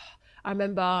then I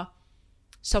remember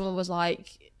someone was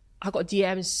like, I got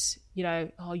DMs, you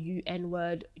know, "Oh, you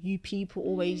N-word, you people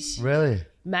always..." Really?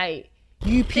 Mate,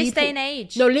 you people. This day and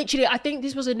age. No, literally, I think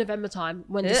this was in November time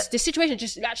when this situation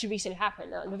just actually recently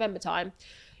happened. November time.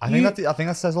 I think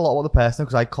that says a lot about the person,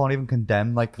 because I can't even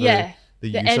condemn like the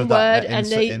use N-word, of that and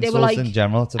they were like in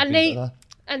general to and be like that.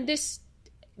 and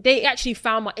they actually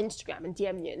found my Instagram and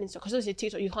DM'd me on Instagram, because obviously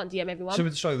TikTok you can't DM everyone. So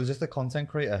sorry, was this the content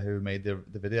creator who made the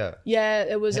video? Yeah,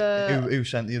 it was who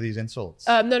sent you these insults?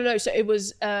 no. So it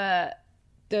was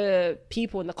the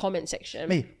people in the comment section.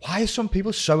 Mate, why are some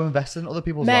people so invested in other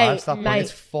people's lives? That point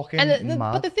is fucking mad.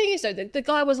 But the thing is though, the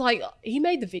guy was like, he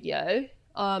made the video.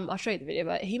 I'll show you the video,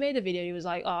 but he made the video. He was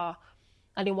like, I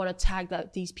didn't want to tag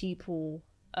these people.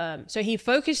 So he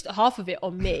focused half of it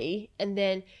on me, and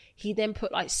then he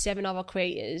put like 7 other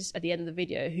creators at the end of the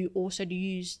video who also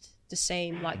used the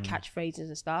same like catchphrases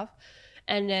and stuff.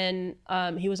 And then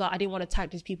he was like, I didn't want to tag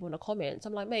these people in the comments.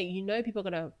 I'm like, mate, you know people are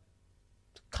gonna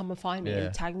come and find me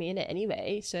and tag me in it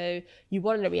anyway, so you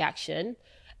wanted a reaction.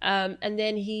 And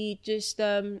then he just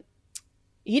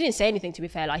he didn't say anything, to be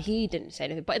fair. Like, he didn't say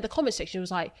anything, but in the comment section it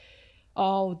was like,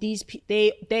 "Oh,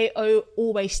 they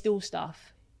always steal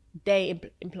stuff." They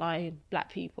implying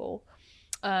black people.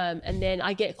 And then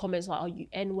I get comments like, "Oh, you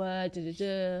N-word,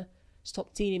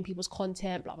 stop stealing people's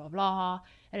content, blah blah blah."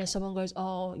 And then someone goes,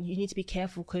 "Oh, you need to be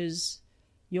careful because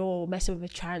you're messing with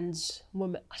a trans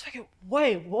woman." I was like,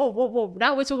 wait, whoa.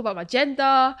 Now we're talking about my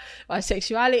gender, my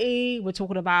sexuality. We're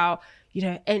talking about, you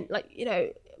know, and like, you know,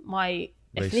 my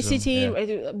ethnicity.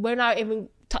 Yeah. We're not even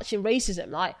touching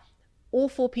racism. Like,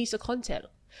 awful piece of content.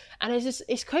 And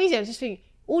it's crazy. I was just thinking,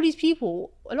 all these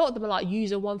people, a lot of them are like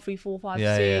user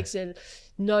 13456 and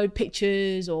no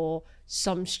pictures or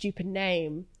some stupid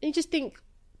name. And you just think,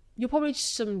 you're probably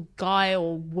just some guy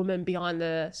or woman behind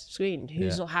the screen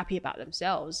who's not happy about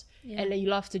themselves, and then you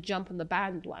love to jump on the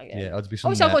bandwagon. Yeah,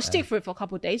 obviously I got to stick for it for a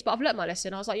couple of days, but I've learnt my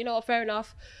lesson. I was like, you know what, fair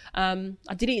enough. I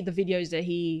deleted the videos that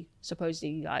he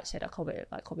supposedly like said I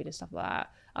copied and stuff like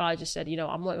that, and I just said, you know,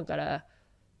 I'm not even gonna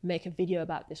make a video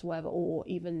about this, whatever, or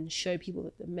even show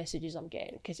people the messages I'm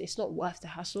getting, because it's not worth the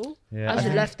hassle. I just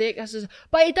left it.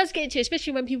 But it does get into,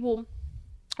 especially when people.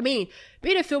 I mean,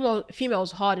 being a female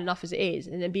is hard enough as it is,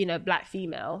 and then being a black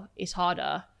female is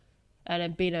harder, and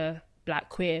then being a black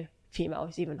queer female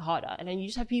is even harder. And then you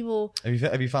just have people.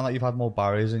 Have you found that you've had more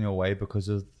barriers in your way because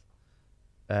of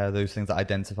those things that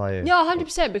identify you? Yeah,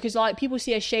 100%. Because like people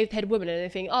see a shaved head woman and they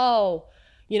think, oh,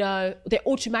 you know, they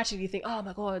automatically think, oh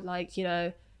my god, like, you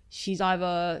know, she's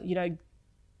either, you know,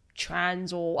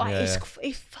 trans or like, it's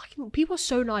fucking, people are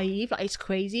so naive. Like, it's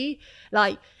crazy.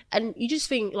 Like. And you just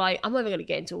think, like, I'm never going to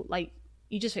get into, like,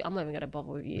 you just think, I'm never going to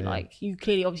bother with you. Yeah. Like, you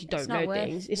clearly obviously don't know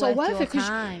things. It's not worth it, because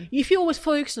if you always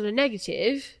focus on the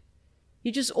negative,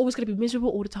 you're just always going to be miserable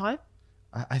all the time.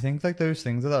 I think, like, those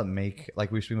things that make,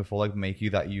 like we've seen before, like, make you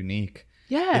that unique.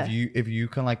 Yeah. If you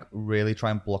can, like, really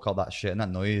try and block out that shit and that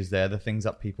noise, they're the things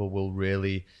that people will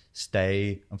really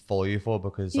stay and follow you for,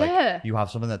 because like you have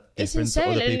something that's different to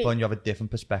other people and you have a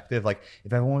different perspective. Like,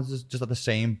 if everyone was just at the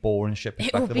same boring shit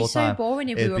perspective all the time, it would be so boring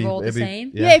if we were all the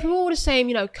same. Yeah, if we were all the same,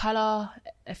 you know, colour,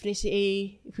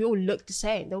 ethnicity, if we all looked the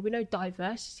same, there would be no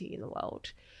diversity in the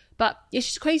world. But it's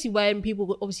just crazy when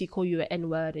people obviously call you an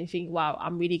N-word and you think, wow,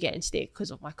 I'm really getting stick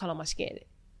because of my colour, my skin.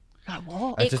 Like,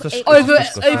 what? Over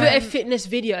a fitness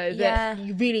video that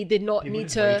you really did not need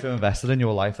to. Way too invested in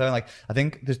your life, though. Like, I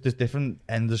think there's different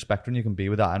ends of the spectrum you can be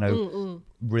with that. I know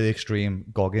really extreme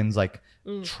Goggins like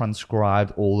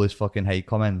transcribed all his fucking hate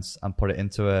comments and put it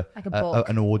into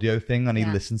an audio thing, and he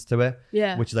listens to it,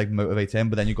 which is like motivates him.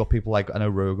 But then you've got people like, I know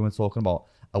Rogan was talking about,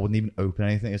 I wouldn't even open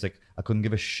anything. It's like, I couldn't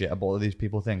give a shit about what these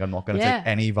people think. I'm not going to take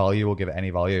any value or give it any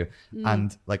value.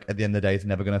 And like at the end of the day, it's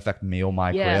never going to affect me or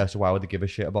my career. So why would they give a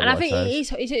shit about what it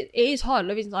says? It is hard.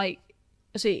 It's like,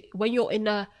 see, when you're in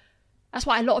a, that's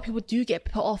why a lot of people do get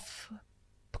put off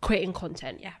creating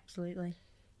content. Yeah, absolutely.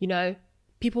 You know,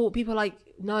 people like,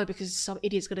 no, because some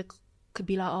idiot's could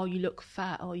be like, oh, you look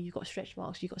fat, or you got stretch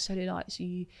marks, you got cellulites,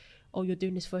 you're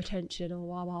doing this for attention, or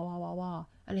wah wah wah wah wah.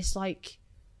 And it's like,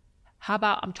 how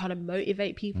about I'm trying to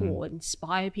motivate people or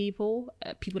inspire people,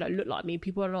 people that look like me.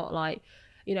 People are not like,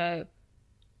 you know,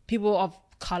 people of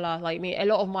color like me. A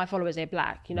lot of my followers, they're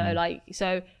black, you know, like,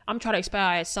 so I'm trying to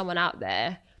inspire someone out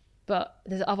there, but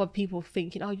there's other people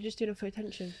thinking, oh, you're just doing it for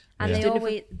attention. And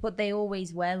they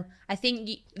always will. I think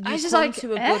you come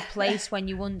to a good place when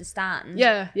you understand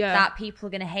that people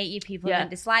are going to hate you, people are going to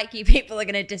dislike you, people are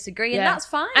going to disagree, and that's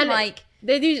fine. And like,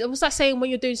 they do. What's that saying?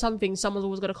 When you're doing something, someone's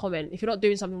always going to comment. If you're not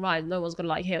doing something right, no one's going to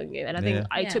like hearing you. And I think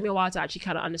it took me a while to actually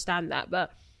kind of understand that.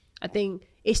 But I think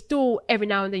it's still, every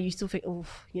now and then you still think, oh,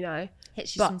 you know,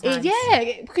 hits you sometimes.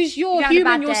 Because you're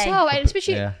human yourself, and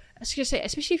especially, I was gonna say,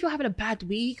 especially if you're having a bad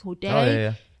week or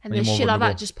day, and then shit like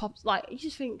that just pops. Like, you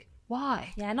just think,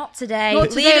 why? Yeah, not today.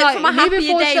 Leave it for my happier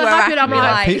day. I'm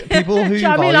like, people who you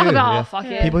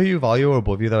value, people who you value or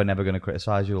above you, though, are never going to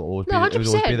criticize you. There will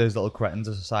always be those little cretins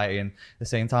of society. And at the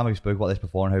same time, we spoke about this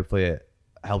before, and hopefully it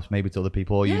helps maybe to other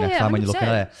people or you next time 100%. When you're looking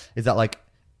at it. Is that like,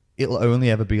 it'll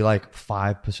only ever be like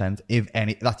 5%, if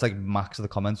any. That's like max of the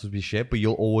comments would be shit, but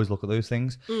you'll always look at those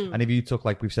things. And if you took,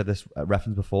 like we've said this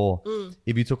reference before,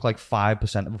 if you took like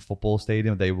 5% of a football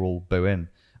stadium, they were all booing,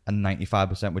 and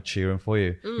 95% were cheering for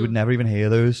you, you would never even hear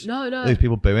those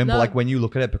people booing. But like, when you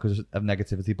look at it, because of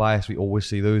negativity bias, we always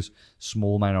see those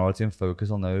small minority and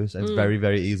focus on those, and it's very,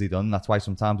 very easily done. That's why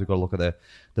sometimes we've got to look at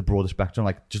the broader spectrum.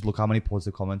 Like, just look how many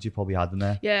positive comments you probably had in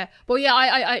there.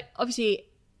 I obviously,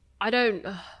 I don't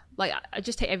like, I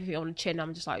just take everything on the chin.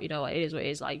 I'm just like, you know what, it is what it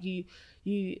is. Like, you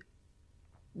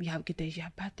have good days, you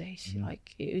have bad days.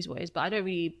 Like, it is what it is. But I don't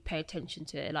really pay attention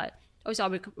to it. Like, obviously,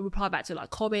 I'll reply back to like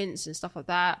comments and stuff like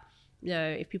that. You know,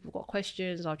 if people got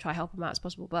questions, I'll try to help them out as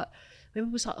possible. But when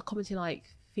people start commenting like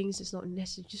things that's not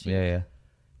necessary, just think,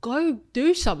 go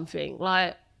do something.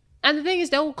 Like, and the thing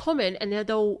is, they'll comment and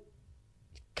they'll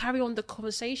carry on the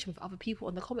conversation with other people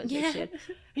in the comment section.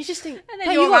 And you just think, and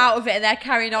then you're out of it and they're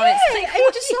carrying on. It's like,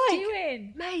 what are you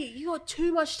doing? Mate, you got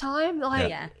too much time.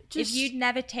 Like, if you'd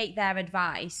never take their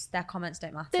advice, their comments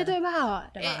don't matter. They don't matter.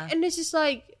 And it's just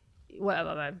like,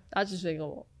 whatever, man. I just think,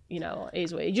 you know, it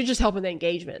is what it is. You're just helping the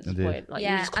engagement at the point. Like,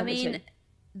 I mean,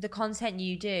 the content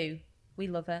you do, we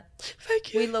love it.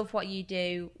 Thank you. We love what you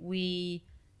do.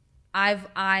 I've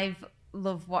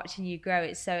loved watching you grow.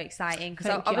 It's so exciting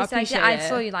because obviously I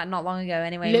saw you like not long ago.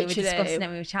 Anyway, we were discussing it.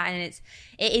 We were chatting.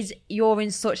 And you're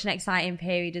in such an exciting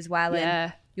period as well.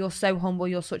 And you're so humble.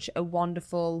 You're such a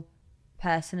wonderful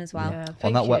person as well. Yeah,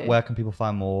 on that, where can people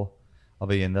find more of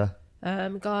Oyinda?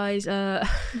 Guys,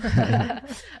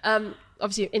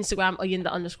 obviously Instagram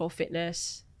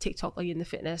Oyinda_fitness, TikTok Oyinda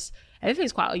Fitness.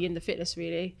 Everything's quite Oyinda Fitness,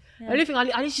 really. The only thing I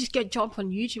need to just jump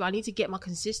on YouTube. I need to get my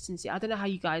consistency. I don't know how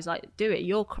you guys like do it.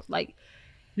 You're like,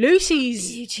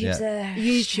 Lucy's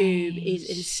YouTube is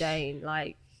insane.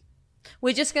 Like,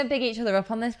 we're just gonna big each other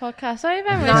up on this podcast. Sorry,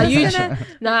 man.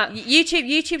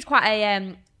 YouTube's quite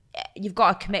a you've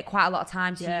got to commit quite a lot of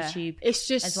time to YouTube. It's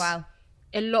just as well.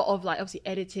 A lot of like obviously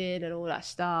editing and all that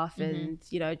stuff, and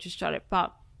you know, just trying to.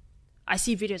 But I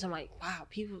see videos, I'm like, wow,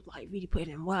 people like really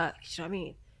putting in work. You know what I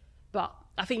mean? But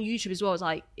I think YouTube as well is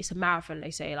like, it's a marathon.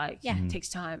 They say like, it takes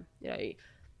time. You know,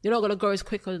 you're not gonna grow as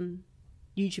quick on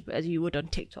YouTube as you would on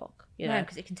TikTok. You know,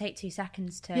 because it can take 2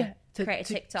 seconds to create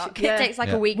a TikTok. It takes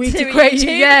like a week to create.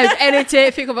 Edit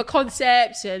it, think of a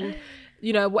concept and.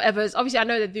 You know, whatever. Obviously, I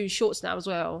know they do shorts now as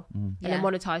well, and then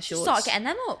monetize shorts. Start getting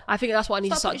them up. I think that's what I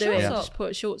need to start doing. Just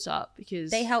put shorts up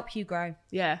because they help you grow.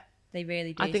 Yeah, they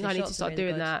really do. I think I need to start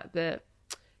doing that. But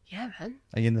yeah, man.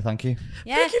 Oyinda, thank you.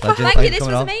 Yeah, thank you. This was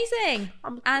amazing.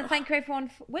 And thank you, everyone.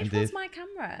 Which one's my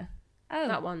camera? Oh,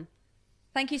 that one.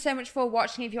 Thank you so much for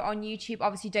watching. If you're on YouTube,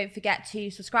 obviously don't forget to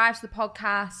subscribe to the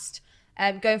podcast.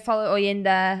 Go and follow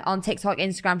Oyinda on TikTok,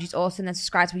 Instagram. She's awesome. Then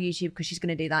subscribe to YouTube because she's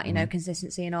going to do that, you know,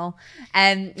 consistency and all.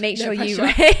 Make sure you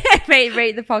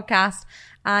rate the podcast.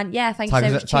 And yeah, thank you so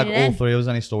much for tuning in. Tag all 3 of us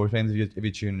any story frames if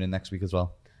you're tuning in next week as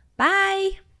well.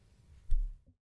 Bye.